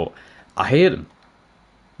agent, but I hate him.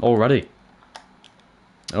 Already.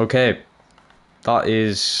 Okay. That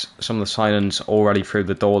is some of the signings already through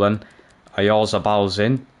the door then. Oyarzabal's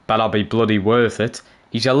in. Better be bloody worth it.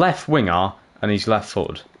 He's a left winger, and he's left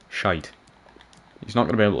footed. Shite. He's not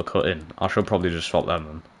going to be able to cut in. I should probably just swap them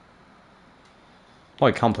then. Oh,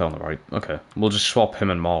 he can play on the right. Okay. We'll just swap him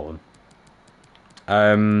and Marlon.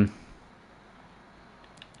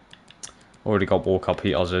 Already got Walker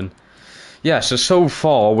Peters in. Yeah, so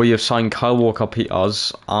far we have signed Kyle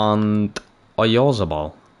Walker-Peters and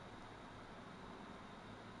Oyarzabal.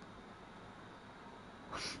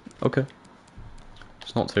 Okay.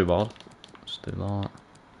 It's not too bad. Let's do that.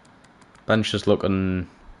 Bench is looking...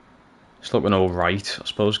 It's looking alright, I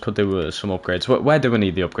suppose. Could do with some upgrades. Where do we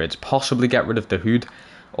need the upgrades? Possibly get rid of the Hood.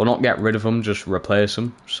 Or not get rid of them, just replace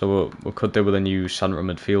them. So we could do with a new centre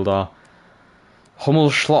midfielder.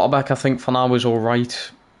 Hummels Schlotterbeck, I think, for now is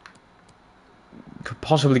alright. Could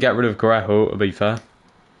possibly get rid of Grejo, to be fair.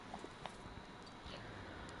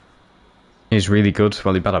 He's really good.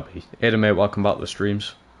 Well, he better be. Hey, mate, welcome back to the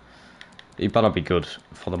streams. He better be good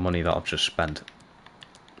for the money that I've just spent.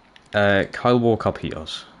 Kyle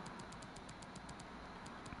Walker-Peters.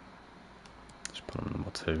 Let's put him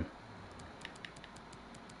number 2.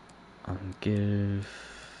 And give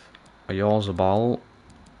Oyarzabal.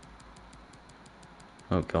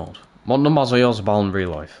 Oh god. What number is Oyarzabal in real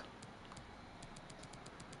life?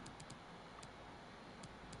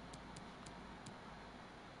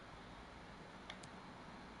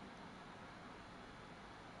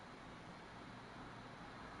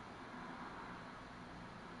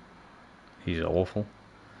 He's awful.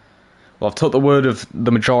 Well, I've took the word of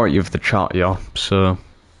the majority of the chat, yeah, so...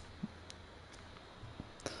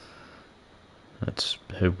 That's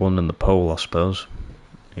who won in the poll, I suppose.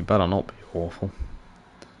 He better not be awful.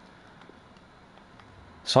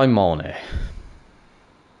 Sign Mane.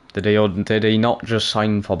 Did he not just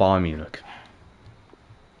sign for Bayern Munich?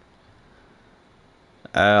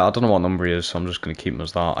 I don't know what number he is, so I'm just going to keep him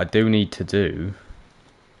as that. I do need to do...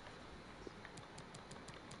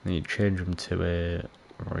 I need to change him to a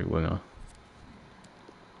right winger.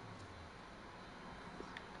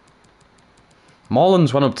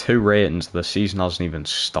 Marlon's went up 2 ratings. The season hasn't even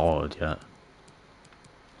started yet.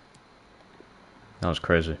 That was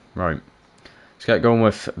crazy. Right. Let's get going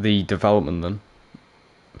with the development then.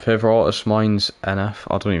 Favourite artist, mine's NF.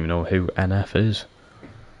 I don't even know who NF is.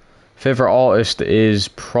 Favourite artist is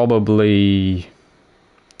probably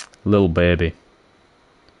Lil Baby.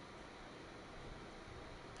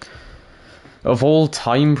 Of all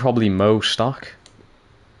time, probably Mo Stack.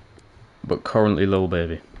 But currently Lil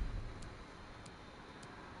Baby.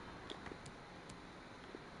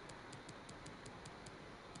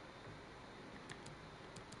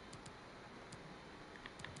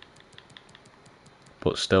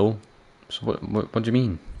 But still. So what do you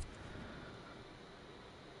mean?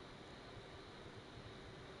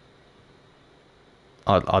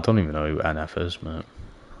 I don't even know who NF is, mate.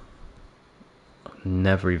 I've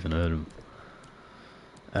never even heard of him.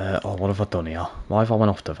 Oh, what have I done here? Why have I went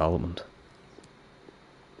off development?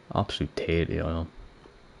 Absolute tatty, I am.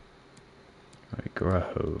 Right,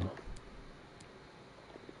 Grejo.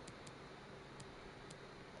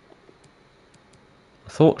 I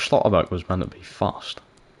thought Schlotterbeck was meant to be fast.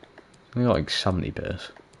 Only got like 70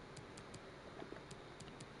 pace.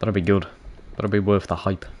 Better be good. Better be worth the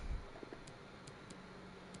hype.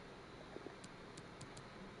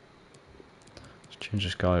 Let's change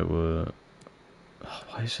this guy to... Oh,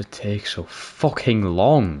 why does it take so fucking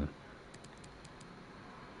long?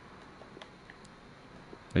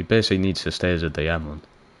 He basically needs to stay as a DM one.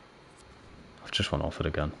 I've just went off it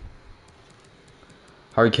again.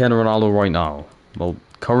 Harry Kane and Ronaldo right now. Well,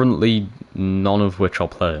 currently none of which are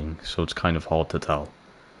playing, so it's kind of hard to tell.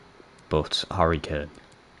 But Harry Kane.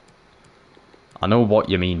 I know what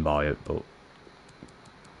you mean by it, but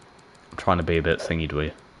I'm trying to be a bit thingy to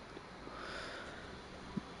you.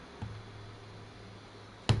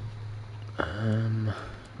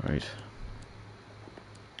 Right.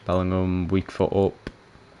 Bellingham, weak foot up.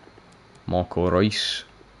 Marco Reus.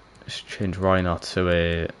 Let's change Reiner to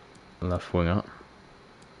a left winger.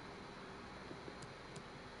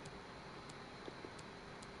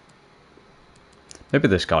 Maybe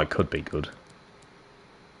this guy could be good.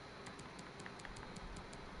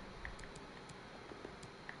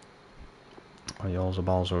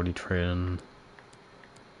 Oyarzabal's already training.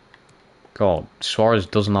 God, Suarez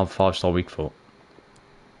doesn't have 5-star weak foot.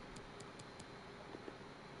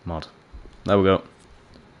 Mad. There we go.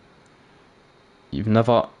 You've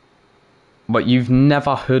never... But you've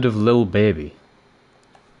never heard of Lil Baby?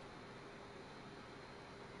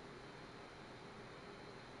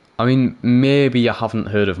 I mean, maybe you haven't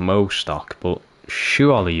heard of Mo Stack, but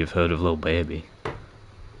surely you've heard of Lil Baby.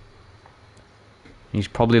 He's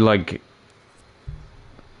probably like...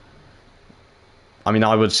 I mean,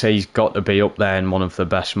 I would say he's got to be up there in one of the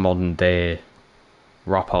best modern day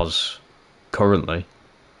rappers currently.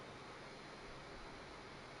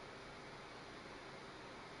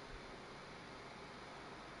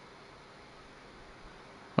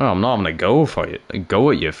 Well, I'm not having a go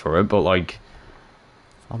at you for it, but like,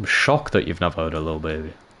 I'm shocked that you've never heard of Lil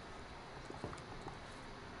Baby.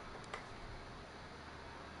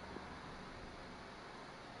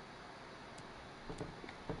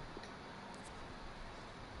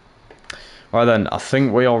 Right then, I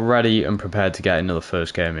think we are ready and prepared to get into the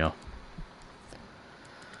first game here.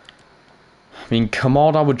 I mean,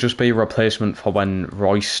 Kamada would just be a replacement for when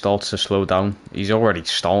Royce starts to slow down. He's already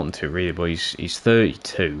starting to, really, but he's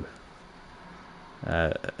 32.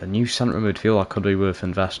 A new centre midfielder could be worth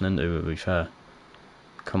investing into, to be fair.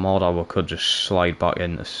 Kamada we could just slide back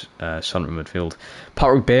into centre midfield.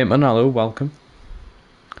 Patrick Bateman, hello, welcome.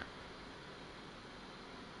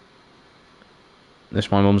 This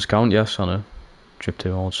my mum's account, yes, I know. Drip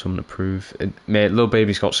too hard, something to prove. Mate, Lil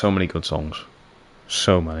Baby's got so many good songs.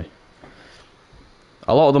 So many.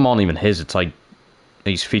 A lot of them aren't even his, it's like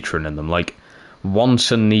he's featuring in them. Like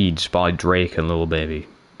Wants and Needs by Drake and Lil Baby.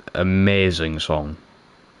 Amazing song.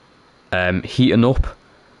 Heating Up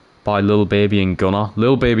by Lil Baby and Gunna.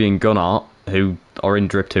 Lil Baby and Gunna, who are in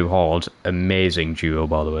Drip Too Hard, amazing duo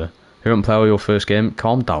by the way. Who didn't play your first game?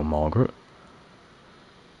 Calm down, Margaret.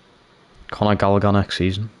 Conor Gallagher next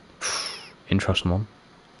season. Interesting one.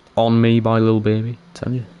 On Me by Lil Baby.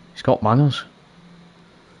 Tell you, he's got bangers.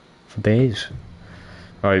 For days.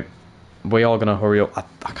 Right, we are going to hurry up.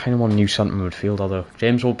 I kind of want a new centre midfielder though.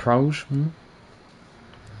 James Ward-Prowse?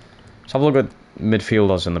 Let's have a look at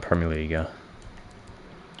midfielders in the Premier League. Yeah.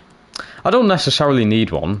 I don't necessarily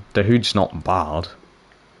need one. The Hood's not bad.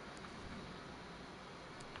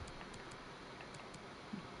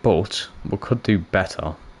 But we could do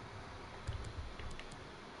better.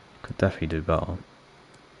 Could definitely do better. I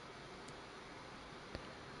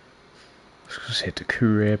was going to say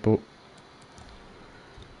Doucouré, but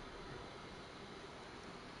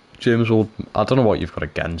James Ward, I don't know what you've got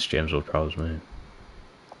against James Ward-Prowse, mate.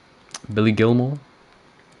 Billy Gilmore?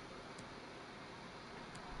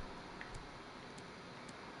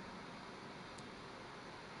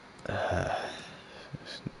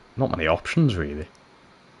 Not many options, really.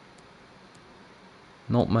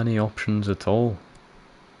 Not many options at all.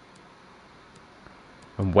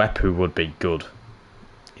 And Wepu would be good.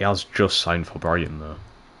 He has just signed for Brighton, though.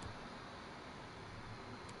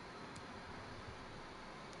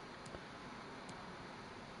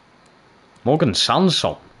 Morgan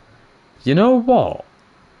Sanson. You know what?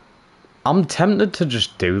 I'm tempted to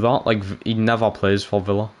just do that. Like, he never plays for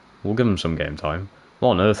Villa. We'll give him some game time. What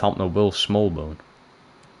on earth happened to Will Smallbone?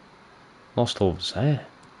 Lost over there.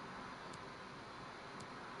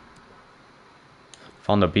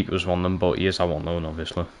 Van der Beek was one of them, but he is out on loan,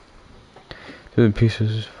 obviously. Doing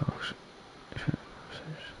pieces, folks.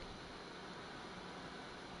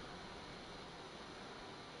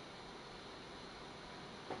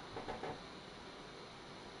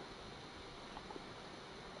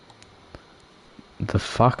 The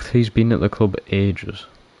fact he's been at the club ages.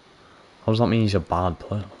 How does that mean he's a bad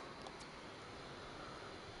player?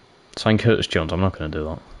 Sign Curtis Jones, I'm not going to do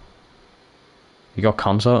that. You got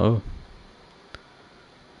cancer? Oh.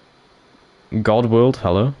 Godworld,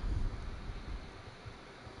 hello.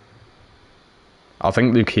 I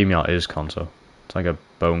think leukemia is cancer. It's like a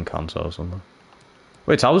bone cancer or something.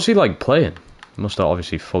 Wait, how was he like playing? Must have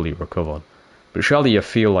obviously fully recovered. But surely you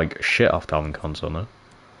feel like shit after having cancer, no?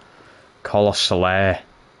 Carlos Soler.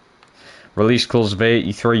 Release clause of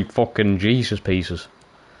 83 fucking Jesus pieces.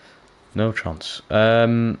 No chance.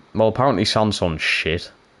 Well, apparently Sanson's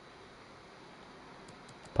shit.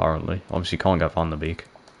 Apparently. Obviously can't get Van der Beek.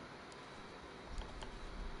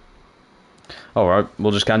 Alright,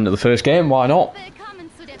 we'll just get into the first game, why not?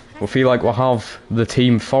 We'll feel like we'll have the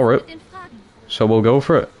team for it. So we'll go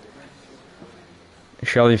for it.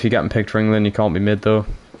 Surely if you're getting picked for England, you can't be mid though.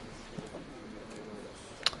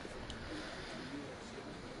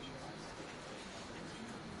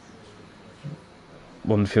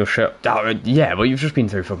 Wouldn't feel shit. Yeah, but you've just been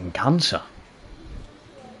through fucking cancer.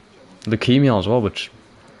 Leukemia as well, which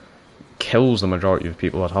kills the majority of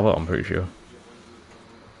people that have it, I'm pretty sure.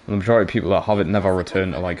 And the majority of people that have it never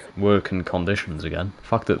return to like working conditions again. The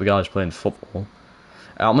fact that the guy's playing football.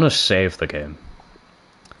 I'm going to save the game.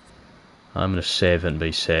 I'm going to save it and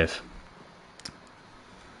be safe.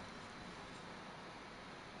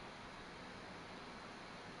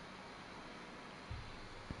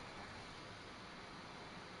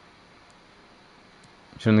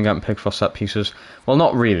 Shouldn't getting picked for set pieces. Well,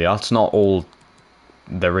 not really. That's not all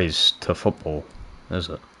there is to football, is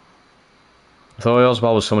it? I thought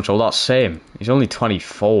Oswald was so much older. That's same. He's only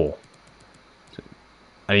 24.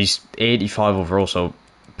 And he's 85 overall, so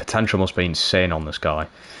potential must be insane on this guy.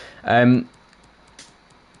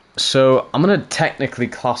 So I'm gonna technically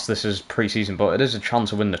class this as pre-season, but it is a chance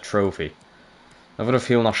to win the trophy. I've got a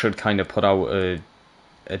feeling I should kind of put out a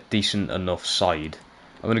decent enough side.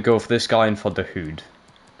 I'm gonna go for this guy and for the Hood,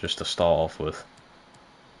 just to start off with,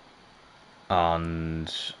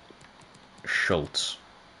 and Schultz.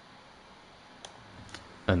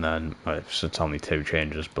 And then, so it's only 2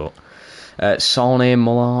 changes, but Sane,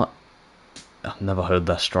 Muller, I've never heard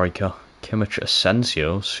that striker. Kimmich,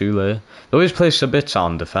 Asensio, Sule. They always play Sabitzer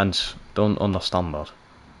on defence. Don't understand that.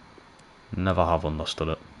 Never have understood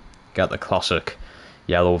it. Get the classic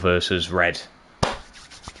yellow versus red.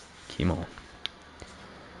 Come on.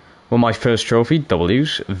 Well, my first trophy,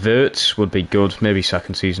 W's. Wirtz would be good, maybe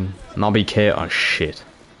second season. Naby Keita, shit.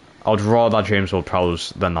 I'd rather James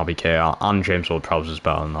Ward-Prowse than Naby Keita, and James Ward-Prowse is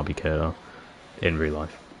better than Naby Keita in real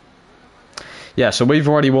life. Yeah, so we've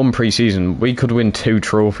already won pre-season. We could win 2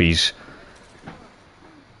 trophies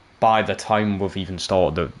by the time we've even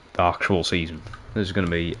started the actual season. This is going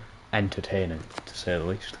to be entertaining, to say the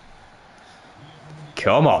least.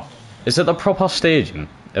 Come on. Is it the proper stadium?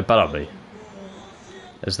 It better be.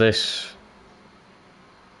 Is this...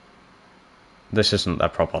 This isn't their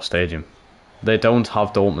proper stadium. They don't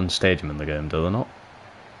have Dortmund Stadium in the game, do they not?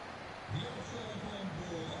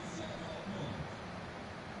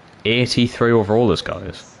 83 overall, this guy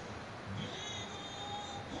is.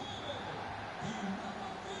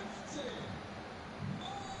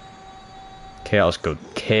 Keita's good.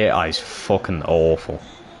 Keita is fucking awful.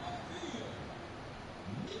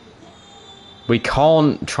 We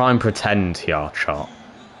can't try and pretend here, chat.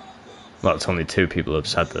 Well, it's only 2 people who have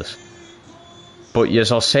said this. But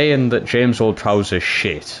yous are saying that James Ward-Prowse is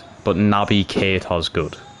shit, but Naby Keita's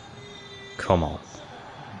good. Come on.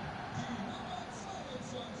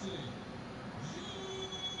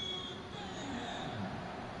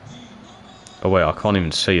 Oh wait, I can't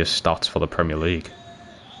even see his stats for the Premier League.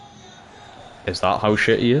 Is that how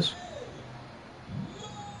shit he is?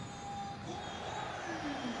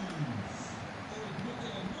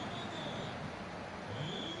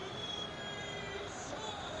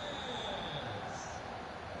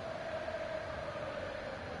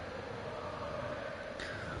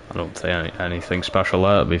 I don't think anything special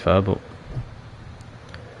there, to be fair, but...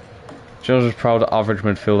 Jones was proud average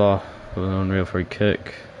midfielder with an unreal free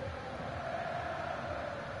kick.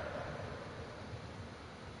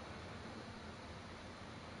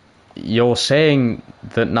 You're saying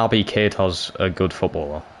that Naby Keita's a good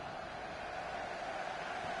footballer?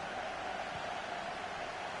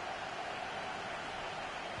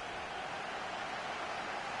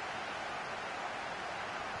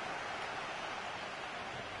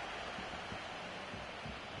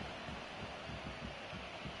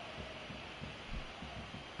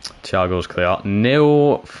 Thiago's clear.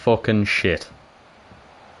 No fucking shit.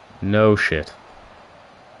 No shit.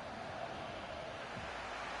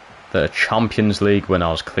 The Champions League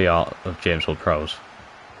winners clear of James Ward-Prowse.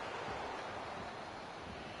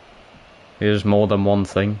 Here's more than one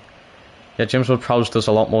thing. Yeah, James Ward-Prowse does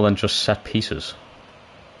a lot more than just set pieces.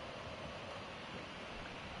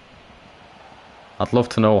 I'd love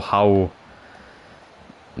to know how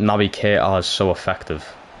Naby Keita is so effective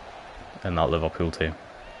in that Liverpool team.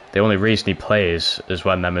 The only reason he plays is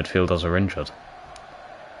when their midfielders are injured.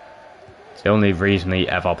 It's the only reason he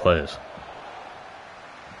ever plays.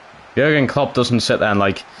 Jurgen Klopp doesn't sit there and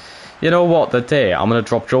like, you know what, the day I'm going to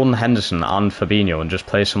drop Jordan Henderson and Fabinho and just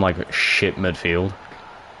play some like shit midfield.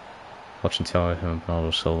 Watching Thiago and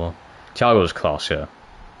Bernardo Silva. Thiago's class, yeah.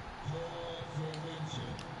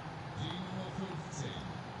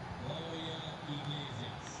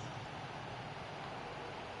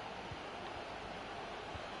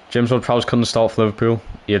 James Ward-Prowse couldn't start for Liverpool.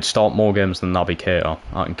 He'd start more games than Naby Keita.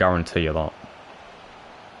 I can guarantee you that.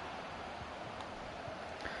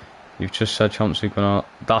 You've just said Champions League winner.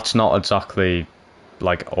 That's not exactly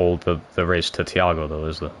like all there is to Thiago, though,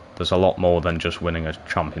 is there? There's a lot more than just winning a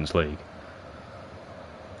Champions League.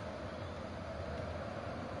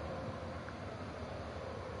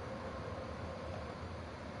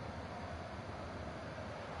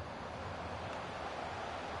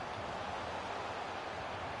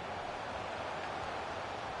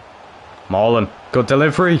 Marlon, good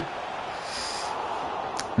delivery.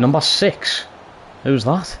 Number 6. Who's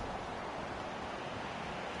that?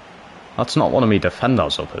 That's not one of me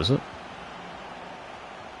defenders up, is it?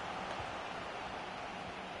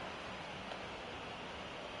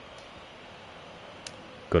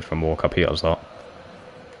 Good from Walker Peters, that.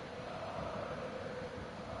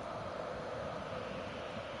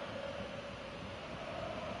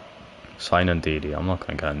 Sign Ndidi. I'm not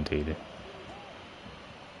going to get Ndidi.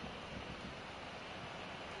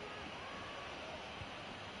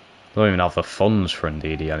 Don't even have the funds for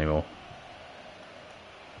Ndidi anymore.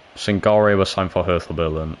 Singari was signed for Hertha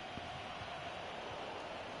Berlin.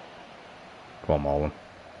 Go on, Marlon.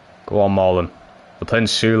 Go on, Marlon. They're playing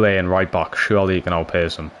Sule and right back. Surely he can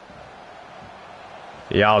outpace him.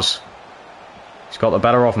 He has. He's got the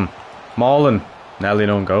better of him. Marlon. Nearly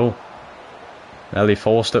no goal. Nearly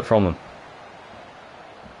forced it from him.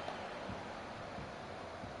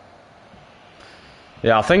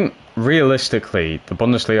 Yeah, I think realistically the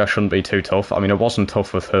Bundesliga shouldn't be too tough. I mean, it wasn't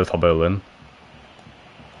tough with Hertha Berlin.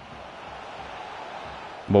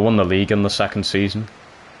 We won the league in the second season.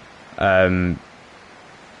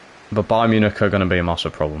 But Bayern Munich are going to be a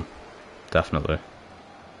massive problem. Definitely.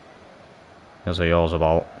 Here's a yours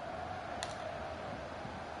about.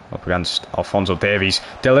 Up against Alphonso Davies.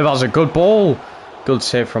 Delivers a good ball. Good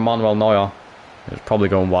save from Manuel Neuer. It was probably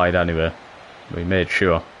going wide anyway. We made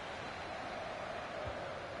sure.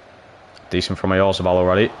 Decent from Oyarzabal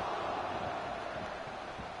already.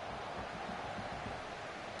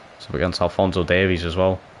 It's up against Alphonso Davies as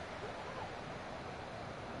well.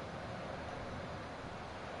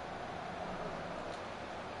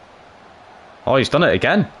 Oh, he's done it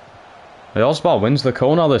again. Oyarzabal wins the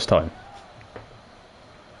corner this time.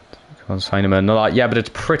 Can't sign him in. No, yeah, but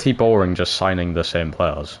it's pretty boring just signing the same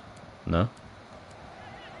players. No?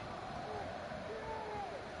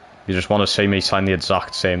 You just want to see me sign the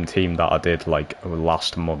exact same team that I did, like,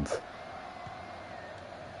 last month.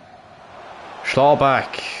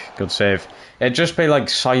 Schlaubeck. Good save. It'd just be like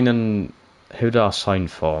signing... Who did I sign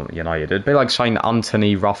for United? It'd be like signing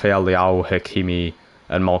Anthony, Rafael Leao, Hakimi,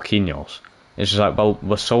 and Marquinhos. It's just like, well,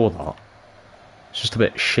 we saw that. It's just a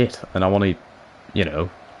bit shit, and I want to, you know,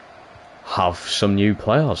 have some new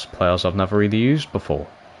players. Players I've never really used before.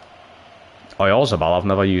 Oyarzabal I've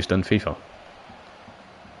never used in FIFA.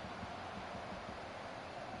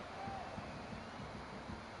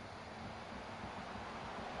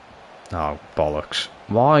 Oh, bollocks.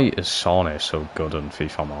 Why is Sane so good in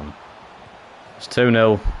FIFA, man? It's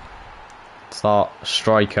 2-0. It's that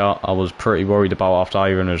striker I was pretty worried about after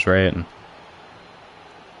Iron his rating.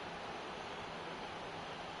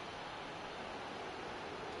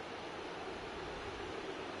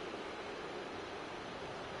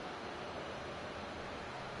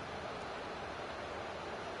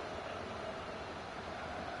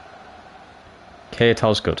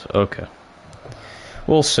 Keita's good, okay.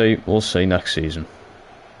 We'll see next season.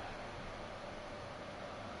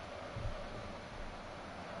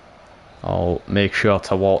 I'll make sure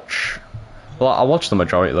to watch... Well, I watch the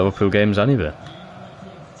majority of Liverpool games anyway.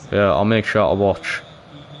 Yeah, I'll make sure to watch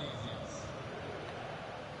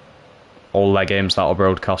all their games that are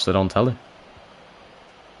broadcasted on telly.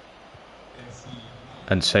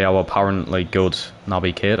 And see how apparently good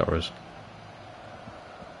Naby Keita is.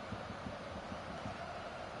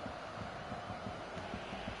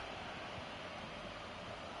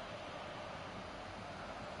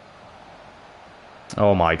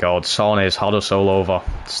 Oh my god, Sane's had us all over.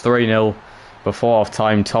 It's 3-0 before half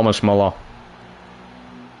time. Thomas Muller.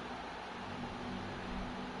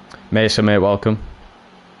 Mason, mate, welcome.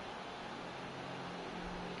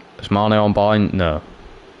 Is Mane on bind? No.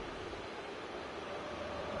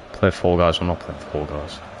 Play Fall Guys, I'm not playing Fall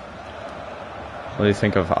Guys. What do you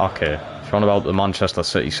think of Ake? If you're on about the Manchester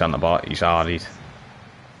City centre back, he's hardied.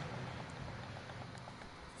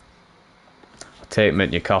 I take him at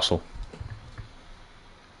Newcastle.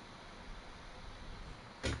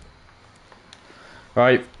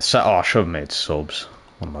 Right, set. Oh, I should have made subs.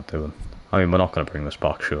 What am I doing? I mean, we're not going to bring this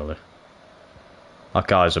back, surely. That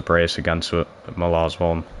guy's a brace against it. Millar's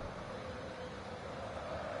one.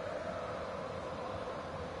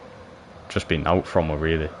 Just been out from her,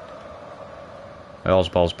 really.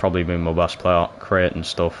 Osbald's probably been my best player, creating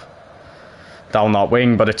stuff down that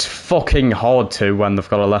wing, but it's fucking hard to when they've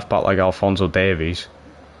got a left back like Alphonso Davies.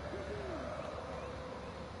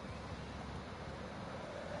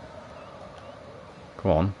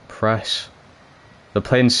 Come on, press. They're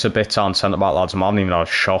playing Sabitzer on centre back, lads. I haven't even had a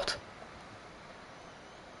shot.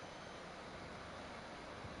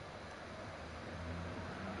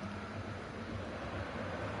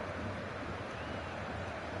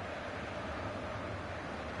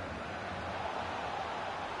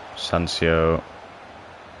 Sensio.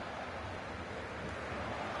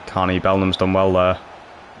 Carney Bellingham's done well there.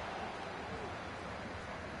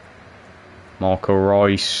 Marco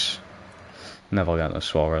Reus. Never get to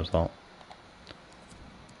Suarez that.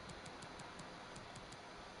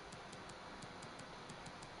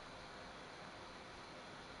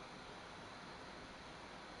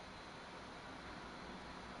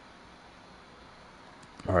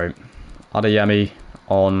 Alright. Adeyemi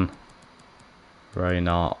on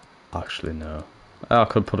Reina Actually, no. I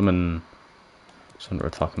could put him in centre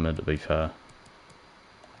attacking mid, to be fair.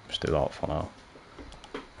 Just do that for now.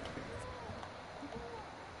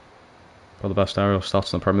 Got the best aerial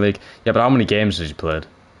stats in the Premier League. Yeah, but how many games has he played?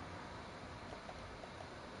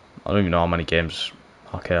 I don't even know how many games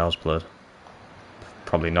Ake has played.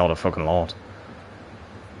 Probably not a fucking lot.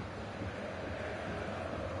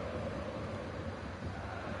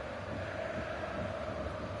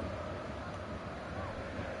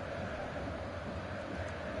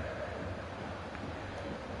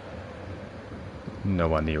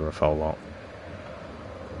 Nowhere near a foul lot.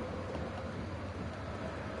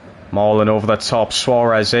 Marlon over the top,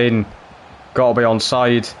 Suarez in. Gotta be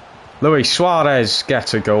onside. Luis Suarez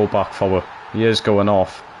gets a goal back for it. He is going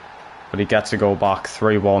off, but he gets a goal back.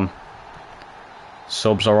 3-1.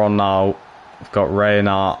 Subs are on now. We've got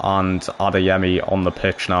Reina and Adeyemi on the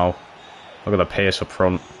pitch now. Look at the pace up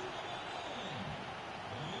front.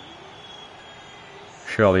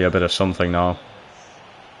 Surely a bit of something now.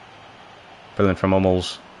 Brilliant from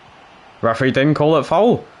Hummels. Referee didn't call it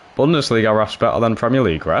foul. Bundesliga refs better than Premier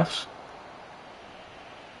League refs?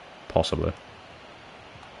 Possibly.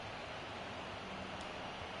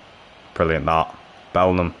 Brilliant that.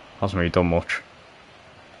 Bellingham hasn't really done much.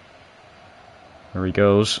 There he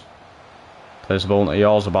goes. Plays the ball into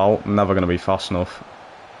Yarzabal. Never going to be fast enough.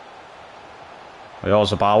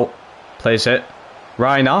 Yarzabal plays it.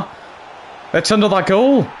 Reina. It's another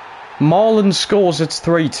goal. Marlon scores. It's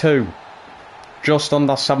 3-2. Just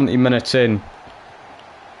under 70 minutes in.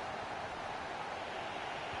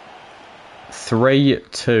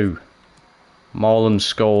 3-2. Marlon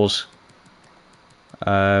scores.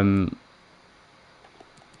 Okay,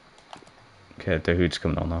 Dahoud's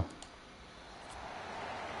coming on now.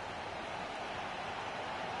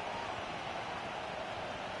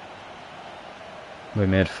 We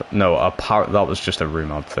made... No, that was just a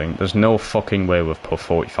rumored thing. There's no fucking way we've put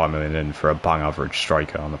 45 million in for a bang average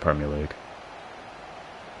striker on the Premier League.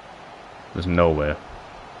 There's no way.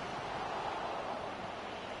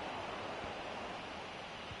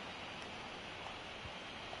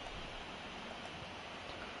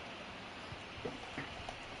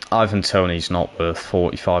 Ivan Toney's not worth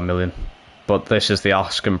 45 million. But this is the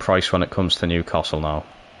asking price when it comes to Newcastle now.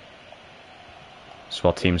 It's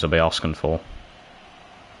what teams will be asking for.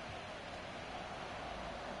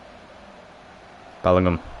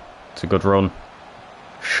 Bellingham. It's a good run.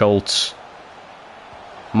 Schultz.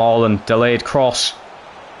 Marlon. Delayed cross.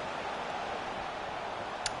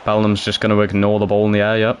 Bellingham's just going to ignore the ball in the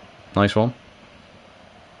air. Yep. Nice one.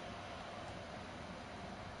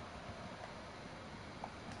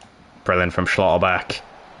 Brilliant from Schlotterbeck.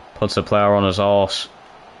 Puts the player on his arse.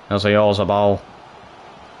 There's a Yarzabal.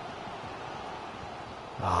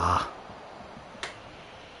 Ah.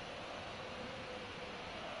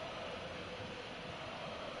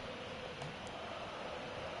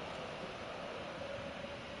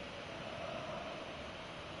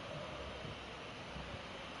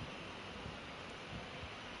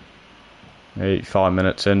 $85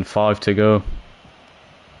 minutes in, 5 to go.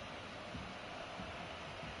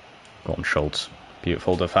 Got on Schultz.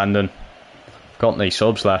 Beautiful defending. Got any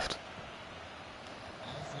subs left.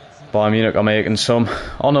 Bayern Munich are making some.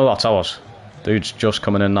 Oh no, that's ours. Dude's just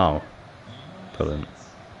coming in now. Brilliant.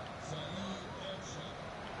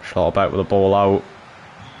 Schlotterbeck with the ball out.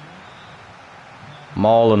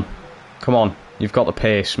 Marlon. Come on. You've got the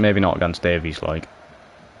pace. Maybe not against Davies, like.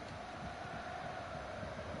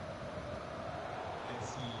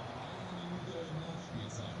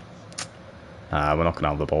 We're not going to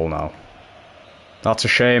have the ball now. That's a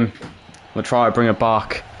shame. We'll try to bring it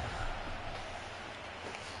back.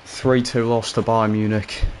 3-2 loss to Bayern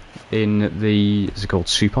Munich in the... Is it called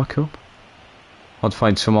Super Cup? I'd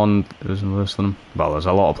find someone who's worse than him. Well, there's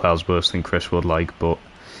a lot of players worse than Chris Wood, like, but...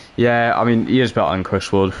 Yeah, I mean, he is better than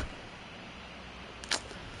Chris Wood.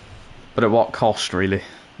 But at what cost, really?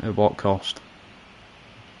 At what cost?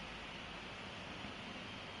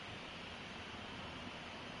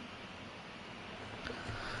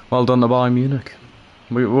 Well done to Bayern Munich.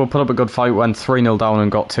 We'll put up a good fight, went 3-0 down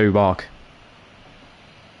and got 2 back.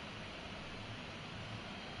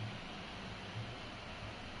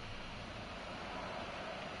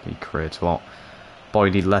 He creates a lot.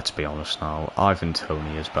 Boydie, let's be honest now, Ivan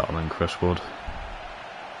Toney is better than Chris Wood.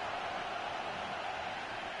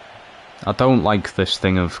 I don't like this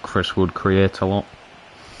thing of Chris Wood create a lot.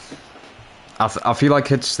 I feel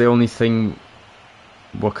like it's the only thing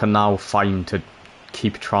we can now find to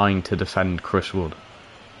keep trying to defend Chris Wood.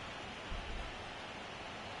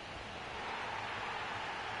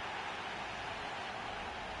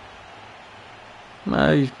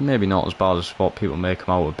 He's maybe not as bad as what people make him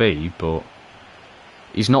out to be, but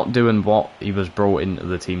he's not doing what he was brought into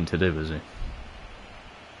the team to do, is he?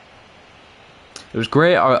 It was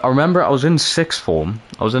great. I remember I was in sixth form.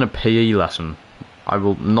 I was in a PE lesson. I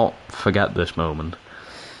will not forget this moment.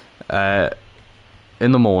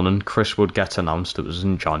 In the morning, Chris Wood gets announced. It was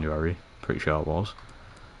in January. Pretty sure it was.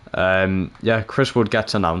 Yeah, Chris Wood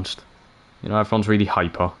gets announced. You know, everyone's really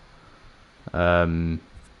hyper.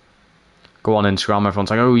 Go on Instagram, everyone's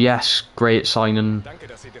like, oh yes, great signing.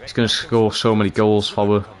 He's going to score so many goals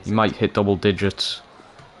for us. He might hit double digits.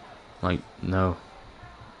 Like, no.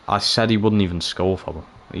 I said he wouldn't even score for us.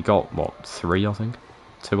 He got, what, 3, I think?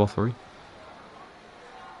 2 or 3?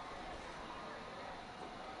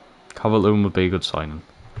 Calvert-Lewin would be a good signing.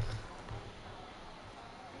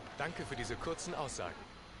 Danke für diese kurzen Aussagen.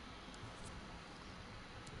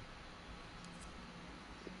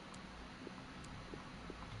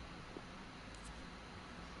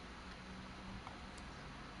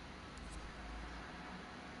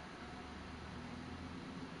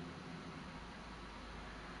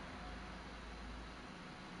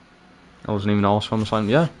 I wasn't even asked for him signing.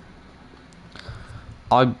 Yeah.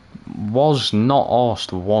 I was not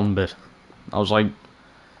asked one bit. I was like,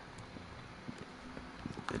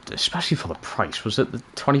 especially for the price. Was it the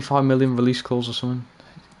 25 million release clause or something?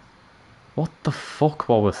 What the fuck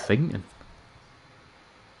were we thinking?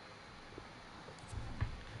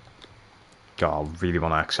 God, I really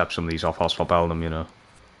want to accept some of these offers for Bellingham, you know.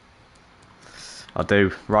 I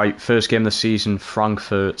do. Right, first game of the season,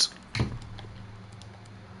 Frankfurt.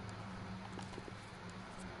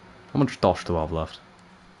 How much dosh do I have left?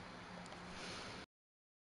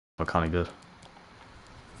 We're kind of good.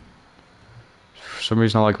 For some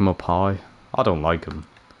reason I like him up high. I don't like him.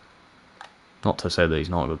 Not to say that he's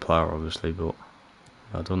not a good player, obviously, but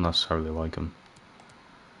I don't necessarily like him.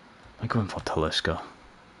 I'm going for Talisca.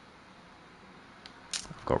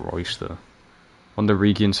 I've got Royce there. Wonder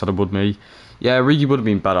Rigi instead of Wood me. Yeah, Rigi would have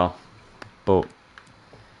been better, but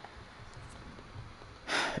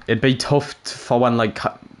it'd be tough for when like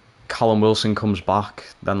Callum Wilson comes back.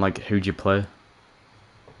 Then like, who do you play?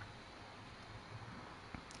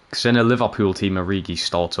 Because in a Liverpool team, Origi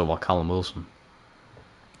starts over Callum Wilson.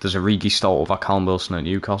 Does Origi start over Callum Wilson at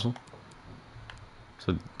Newcastle?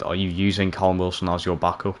 So are you using Callum Wilson as your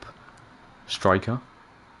backup striker?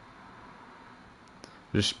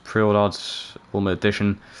 Just pre-ordered Ultimate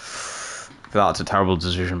Edition. That's a terrible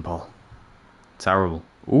decision, Paul. Terrible.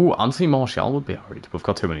 Ooh, Anthony Martial would be alright. We've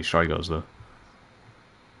got too many strikers though.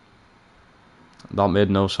 That made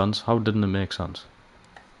no sense. How didn't it make sense?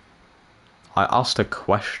 I asked a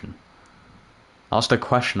question. I asked a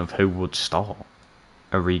question of who would start.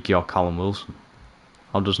 Origi or Callum Wilson.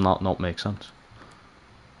 How does that not make sense?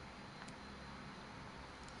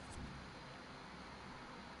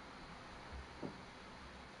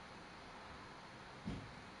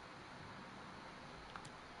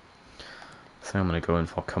 I think I'm going to go in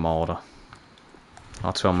for Kamada.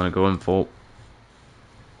 That's who I'm going to go in for.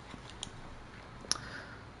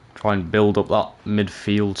 Try and build up that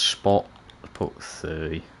midfield spot. Put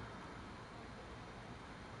 30.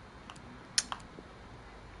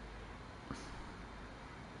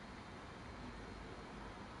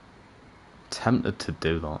 Tempted to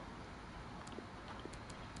do that.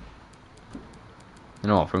 You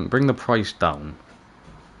know what? Bring the price down.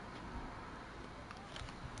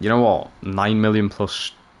 You know what? 9 million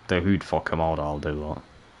plus the hood for Kamada. I'll do that.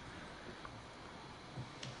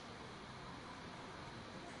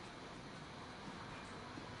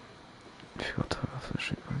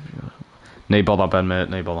 No bother, Ben, mate.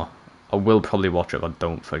 No bother. I will probably watch it if I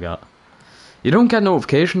don't forget. You don't get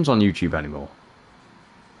notifications on YouTube anymore.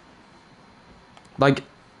 Like,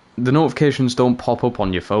 the notifications don't pop up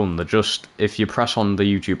on your phone. They're just, if you press on the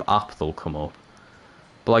YouTube app, they'll come up.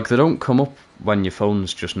 But, like, they don't come up when your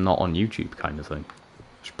phone's just not on YouTube kind of thing.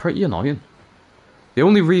 It's pretty annoying. The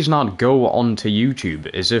only reason I'd go onto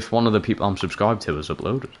YouTube is if one of the people I'm subscribed to has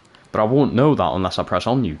uploaded. But I won't know that unless I press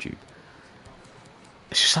on YouTube.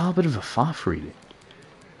 It's just a bit of a faff, really.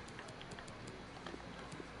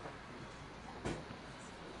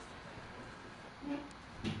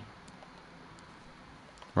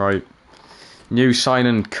 Right. New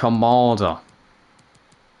signing, Kamada.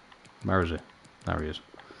 Where is he? There he is.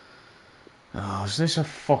 Oh, is this a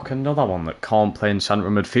fuck another one that can't play in centre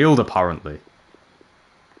midfield, apparently?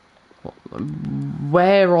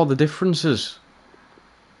 Where are the differences?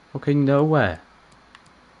 Fucking nowhere.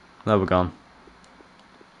 There we're gone.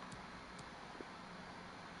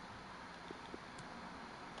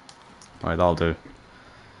 Right, that'll do.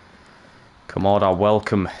 Kamada,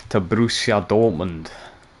 welcome to Borussia Dortmund.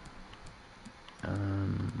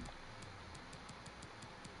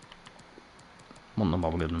 What number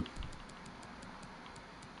will I give them?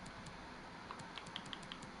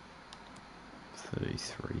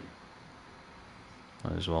 33.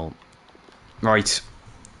 Might as well. Right.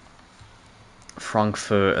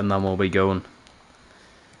 Frankfurt, and then we'll be going.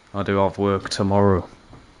 I do have work tomorrow.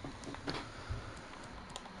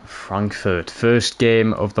 Frankfurt. First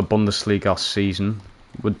game of the Bundesliga season.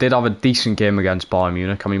 We did have a decent game against Bayern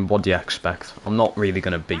Munich. I mean, what do you expect? I'm not really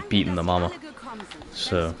going to be beating the mama.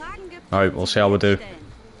 So, alright, we'll see how we do.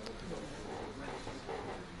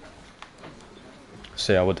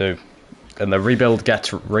 See how we do. And the rebuild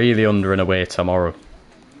gets really under and away tomorrow.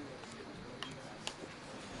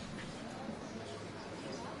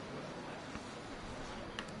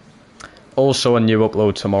 Also a new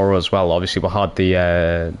upload tomorrow as well. Obviously we had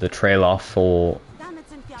the trailer for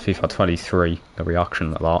FIFA 23, the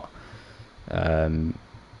reaction to that.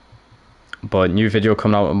 But new video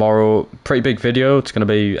coming out tomorrow. Pretty big video. It's going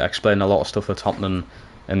to be explaining a lot of stuff that's happening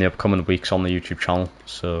in the upcoming weeks on the YouTube channel.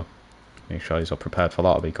 So make sure you're prepared for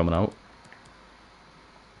that to be coming out.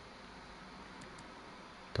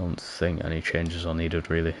 Don't think any changes are needed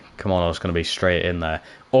really. Come on, I was going to be straight in there.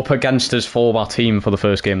 Up against his former team for the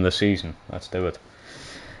first game of the season. Let's do it.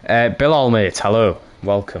 Bilal mate, hello.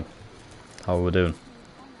 Welcome. How are we doing?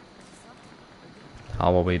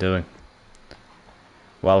 How are we doing?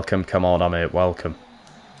 Welcome, come on mate, welcome.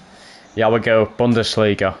 Yeah, we go.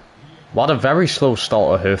 Bundesliga. We had a very slow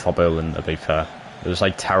start to Hertha Berlin, to be fair. It was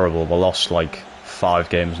like terrible. We lost like 5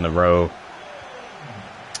 games in a row.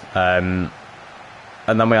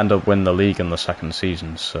 And then we end up winning the league in the second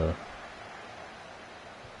season, so...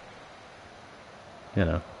 You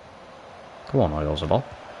know. Come on, Oyarzabal.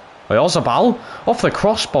 Oyarzabal! Off the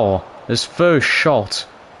crossbar! His first shot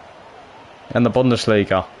in the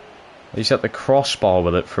Bundesliga. He's hit the crossbar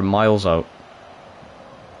with it from miles out.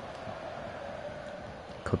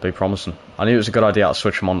 Could be promising. I knew it was a good idea to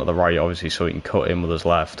switch him on to the right, obviously, so he can cut in with his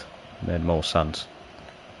left. Made more sense.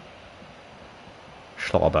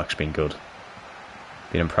 Schlotterbeck's been good.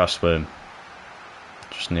 Been impressed with him.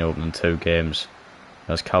 Just in the opening 2 games.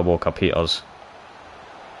 There's Walker Peters.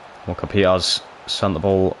 Walker Peters sent the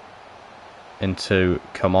ball into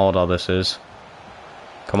Kamada, this is.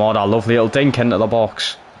 Kamada, lovely little dink into the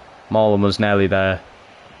box. Marlon was nearly there.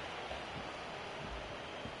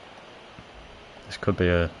 This could be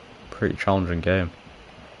a pretty challenging game.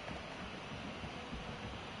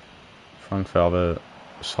 Frankfurt have a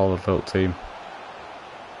solid little team.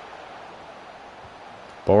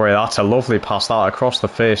 Boy, that's a lovely pass that across the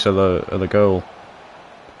face of the goal.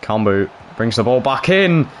 Kambu brings the ball back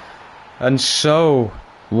in, and so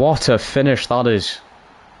what a finish that is.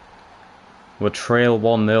 We trail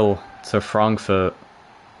 1-0 to Frankfurt.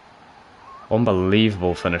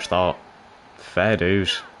 Unbelievable finish that. Fair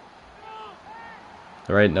dues.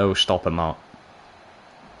 There ain't no stopping that.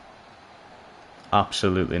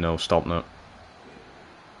 Absolutely no stopping it.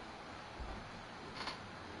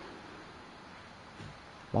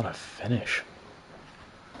 What a finish.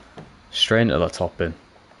 Straight into the top bin.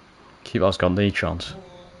 Keeper's got no chance.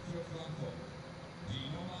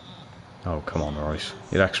 Oh, come on, Royce.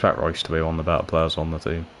 You'd expect Royce to be one of the better players on the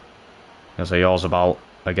team. There's a Oyarzabal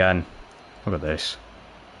again. Look at this.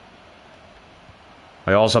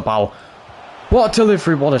 Oyarzabal. What a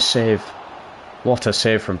delivery, what a save. What a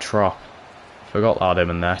save from Trapp. Forgot that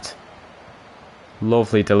him in net.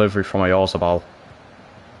 Lovely delivery from Oyarzabal.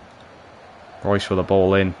 Royce with the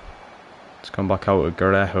ball in. Let's come back out with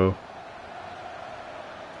Guerrejo.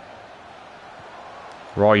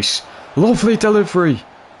 Royce. Lovely delivery.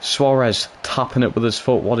 Suarez tapping it with his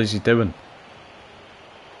foot. What is he doing?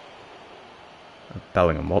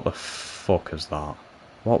 Bellingham, what the fuck is that?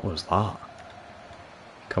 What was that?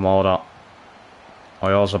 Kamada.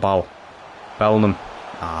 Oyarzabal. Bellingham.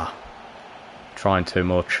 Ah. Trying too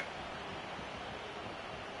much.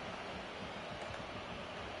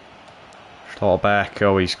 Schlotterbeck.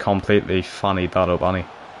 Oh, he's completely fannied that up, hasn't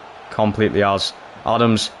he? Completely has.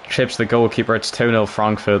 Adams chips the goalkeeper. It's 2-0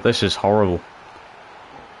 Frankfurt. This is horrible.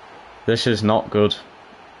 This is not good.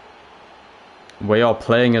 We are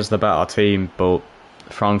playing as the better team, but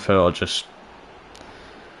Frankfurt are just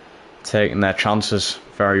taking their chances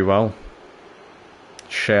very well.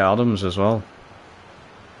 Shea Adams as well.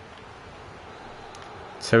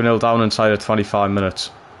 2-0 down inside of 25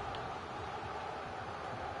 minutes.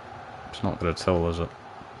 It's not good at all, is it?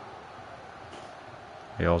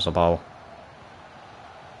 Oyarzabal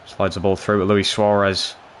slides the ball through to Luis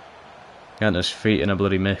Suarez. Getting his feet in a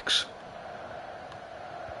bloody mix.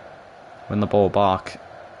 Win the ball back.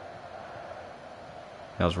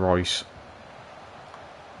 There's Royce.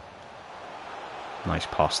 Nice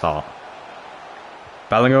pass that.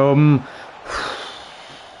 Bellingham.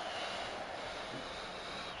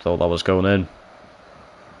 Thought that was going in.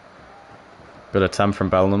 Good attempt from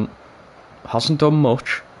Bellingham. Hasn't done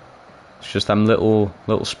much. It's just them little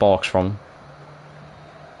sparks from him.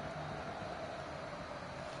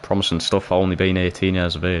 Promising stuff for only being 18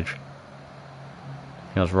 years of age.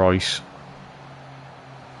 Here's Royce.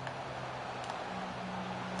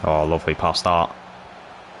 Oh, lovely pass that.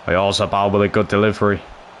 Oyarzabal with a good delivery.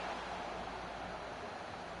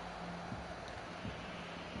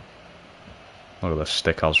 Look at the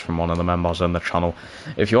stickers from one of the members in the channel.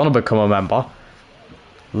 If you want to become a member,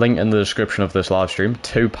 link in the description of this live stream.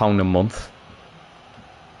 £2 a month.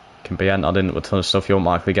 Can be entered into a ton of stuff. You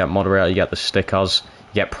automatically get moderator, you get the stickers,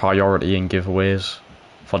 you get priority in giveaways.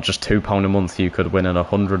 For just £2 a month, you could win an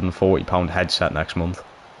 £140 headset next month.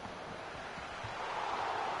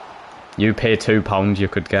 You pay £2, you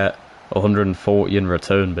could get 140 in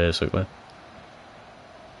return, basically.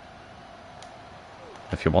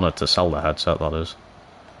 If you wanted to sell the headset, that is.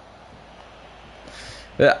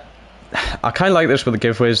 Yeah, I kind of like this with the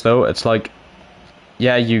giveaways, though. It's like,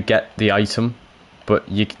 yeah, you get the item, but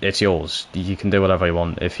it's yours. You can do whatever you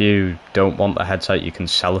want. If you don't want the headset, you can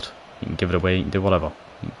sell it. You can give it away. You can do whatever.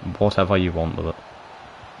 Whatever you want with it.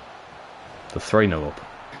 The 3-0 up.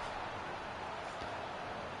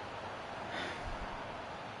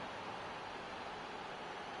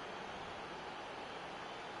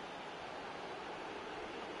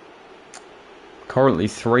 Currently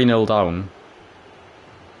 3-0 down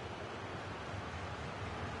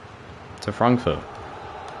to Frankfurt.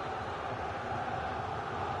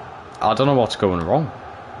 I don't know what's going wrong.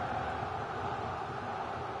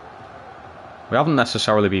 We haven't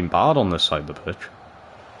necessarily been bad on this side of the pitch.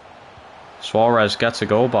 Suarez gets a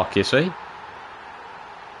goal back, you see.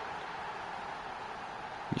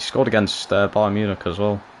 He scored against Bayern Munich as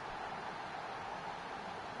well.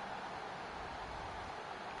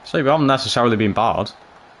 So we haven't necessarily been bad.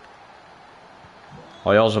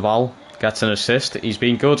 Oyarzabal gets an assist. He's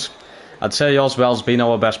been good. I'd say Oyarzabal's been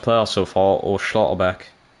our best player so far, or Schlotterbeck.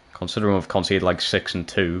 Considering we've conceded like 6 and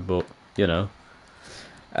 2, but, you know.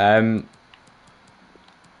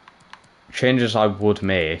 Changes I would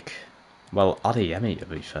make. Well, Adeyemi, to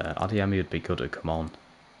be fair. Adeyemi would be good to come on.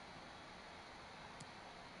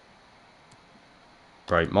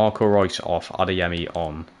 Right, Marco Reus off, Adeyemi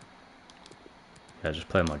on. Yeah, just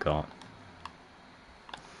play him like that.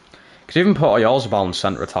 Could even put Oyarzabal in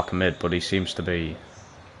centre attack and mid, but he seems to be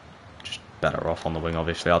just better off on the wing,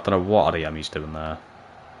 obviously. I don't know what Adeyemi's doing there.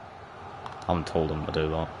 I haven't told him to do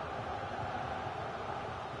that.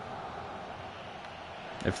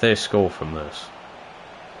 If they score from this,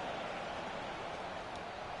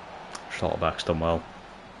 Schlotterbeck's done well.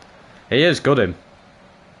 He is good, him.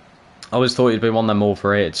 I always thought he'd be one of them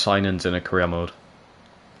overrated signings in a career mode.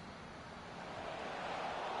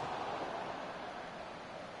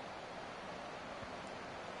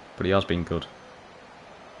 But he has been good.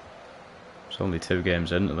 It's only 2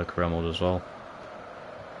 games into the career mode as well.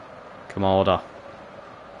 Kamada.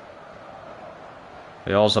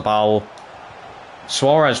 Oyarzabal.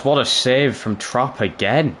 Suarez, what a save from Trapp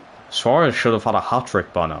again. Suarez should have had a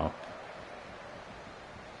hat-trick by now.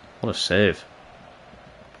 What a save.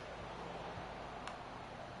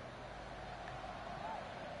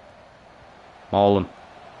 Marlon.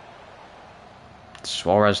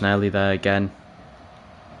 Suarez nearly there again.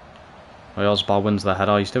 Oyarzabal wins the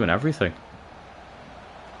header. He's doing everything.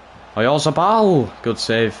 Oyarzabal! Good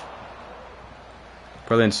save.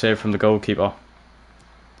 Brilliant save from the goalkeeper.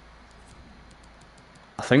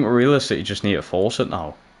 I think realistically you just need to force it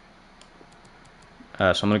now. So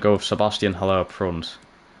I'm going to go with Sebastian Haller up front.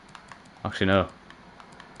 Actually, no.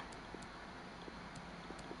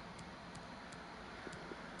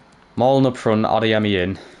 Marlon up front, Adeyemi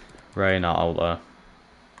in. Reina out there.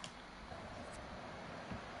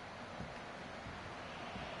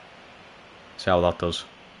 See how that does.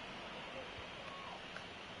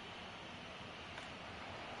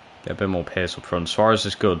 Get a bit more pace up front. Suarez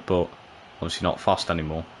is good, but obviously not fast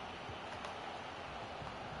anymore.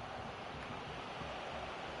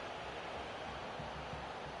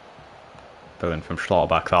 Brilliant from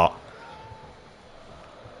Schlotterbeck, that.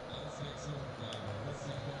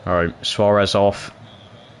 Alright, Suarez off.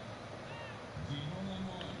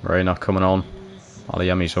 Reina coming on.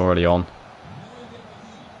 Adeyemi's already on.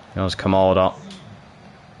 There's Kamada.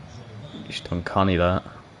 He's done canny there.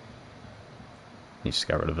 Needs to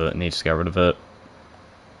get rid of it, needs to get rid of it.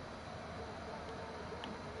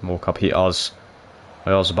 Walk up he has.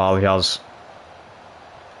 Oyarzabal he has.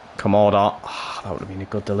 Come on, that would have been a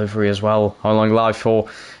good delivery as well. How long live for?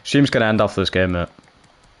 Stream's going to end off this game, mate.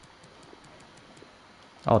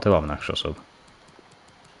 Oh, I do have an extra sub.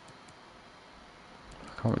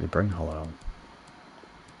 I can't really bring Hollow out.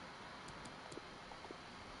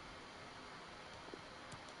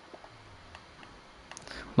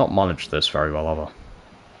 Not managed this very well, have I?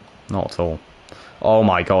 Not at all. Oh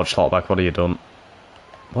my god, Schlotterbeck, what have you done?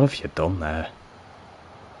 What have you done there?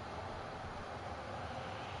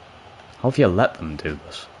 How have you let them do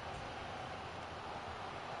this?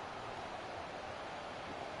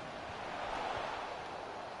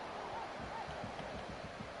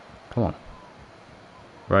 Come on.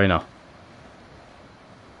 Reina.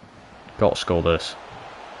 Got to score this.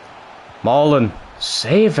 Marlon.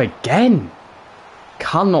 Save again.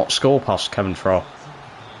 Cannot score past Kevin Trapp.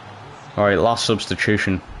 Alright, last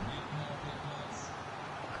substitution.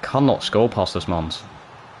 I cannot score past this man's.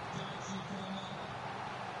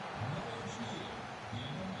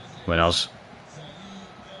 Winners.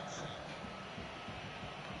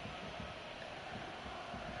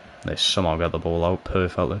 They somehow get the ball out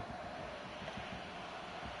perfectly.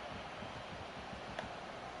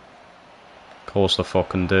 Of course they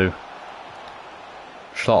fucking do.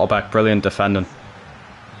 Schlotterbeck, brilliant defending.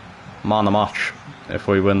 Man of the match if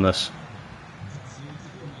we win this.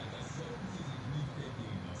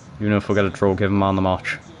 Even if we get a draw, give him man of the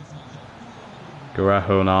match.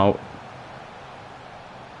 Guerrero now.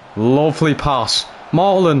 Lovely pass.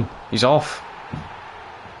 Marlon, he's off.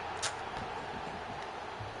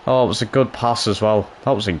 Oh, it was a good pass as well.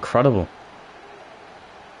 That was incredible.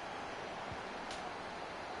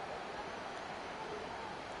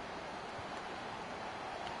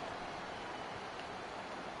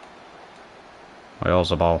 Where's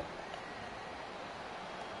the ball?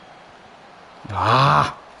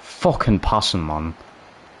 Ah! Fucking passing, man.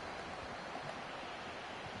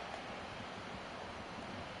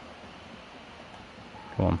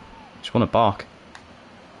 Come on. He's won it back.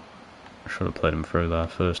 I should have played him through there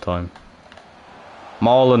first time.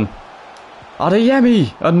 Marlon.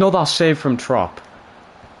 Adeyemi! Another save from Trapp.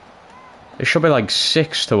 It should be like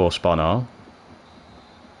 6 to us by now.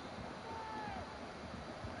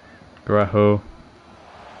 Guerrero.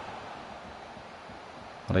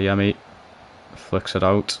 Adeyemi. Flicks it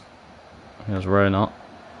out. Here's Reina.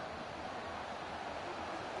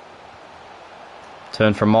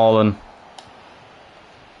 Turn from Marlon.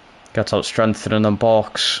 Gets out strengthening in the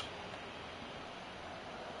box.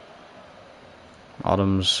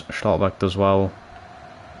 Adams, Schlotterbeck does well.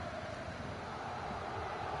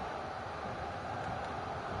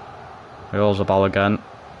 Here's the ball again.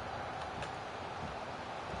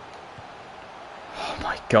 Oh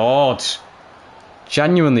my god!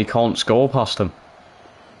 Genuinely can't score past him.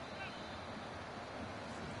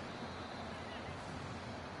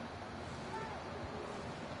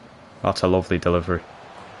 That's a lovely delivery.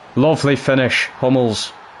 Lovely finish,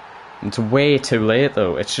 Hummels. It's way too late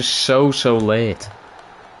though. It's just so late.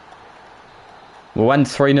 We went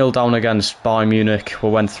 3-0 down against Bayern Munich. We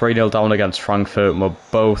went 3-0 down against Frankfurt. And we're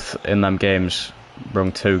both in them games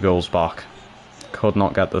brought 2 goals back. Could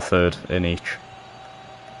not get the third in each.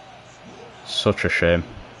 Such a shame.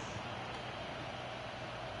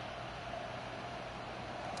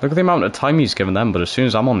 Look at the amount of time he's given them, but as soon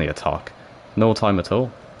as I'm on the attack, no time at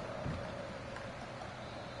all.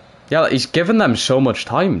 Yeah, he's given them so much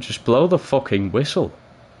time. Just blow the fucking whistle.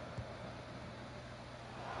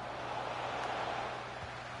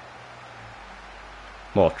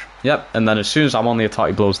 Watch. Yep, and then as soon as I'm on the attack,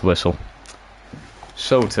 he blows the whistle.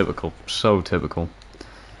 So typical. So typical.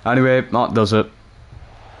 Anyway, that does it.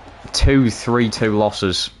 2 3-2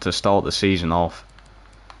 losses to start the season off.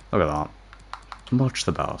 Look at that. Much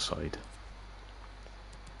the better side.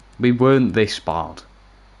 We weren't this bad.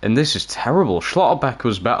 And this is terrible. Schlotterbeck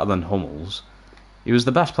was better than Hummels. He was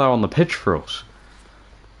the best player on the pitch for us.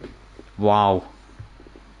 Wow.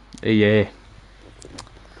 Yeah.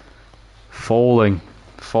 Falling,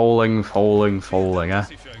 eh?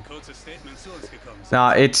 Now,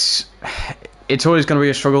 it's always going to be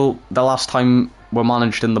a struggle. The last time we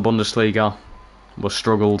managed in the Bundesliga, we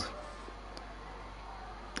struggled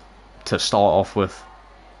to start off with.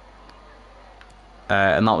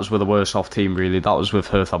 And that was with a worse off team, really. That was with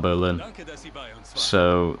Hertha Berlin.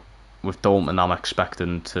 So, with Dortmund, I'm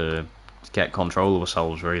expecting to get control of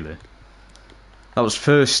ourselves, really. That was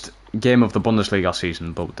first game of the Bundesliga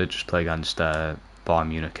season, but we did just play against Bayern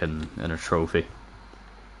Munich in a trophy.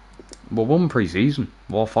 We won pre-season.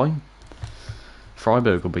 We're fine.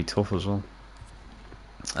 Freiburg will be tough as well.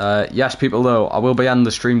 Yes, people, though, I will be ending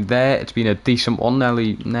the stream there. It's been a decent one,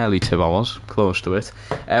 nearly 2 hours, close to it.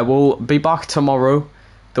 We'll be back tomorrow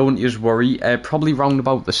don't you worry. Probably round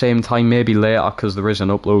about the same time, maybe later, because there is an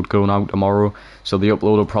upload going out tomorrow. So the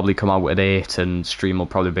upload will probably come out at 8 and stream will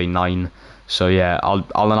probably be 9. So yeah,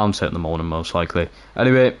 I'll announce it in the morning most likely.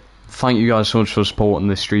 Anyway, thank you guys so much for supporting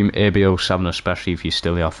this stream. ABO7 especially, if you're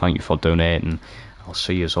still here, thank you for donating. I'll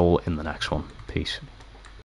see you all in the next one. Peace.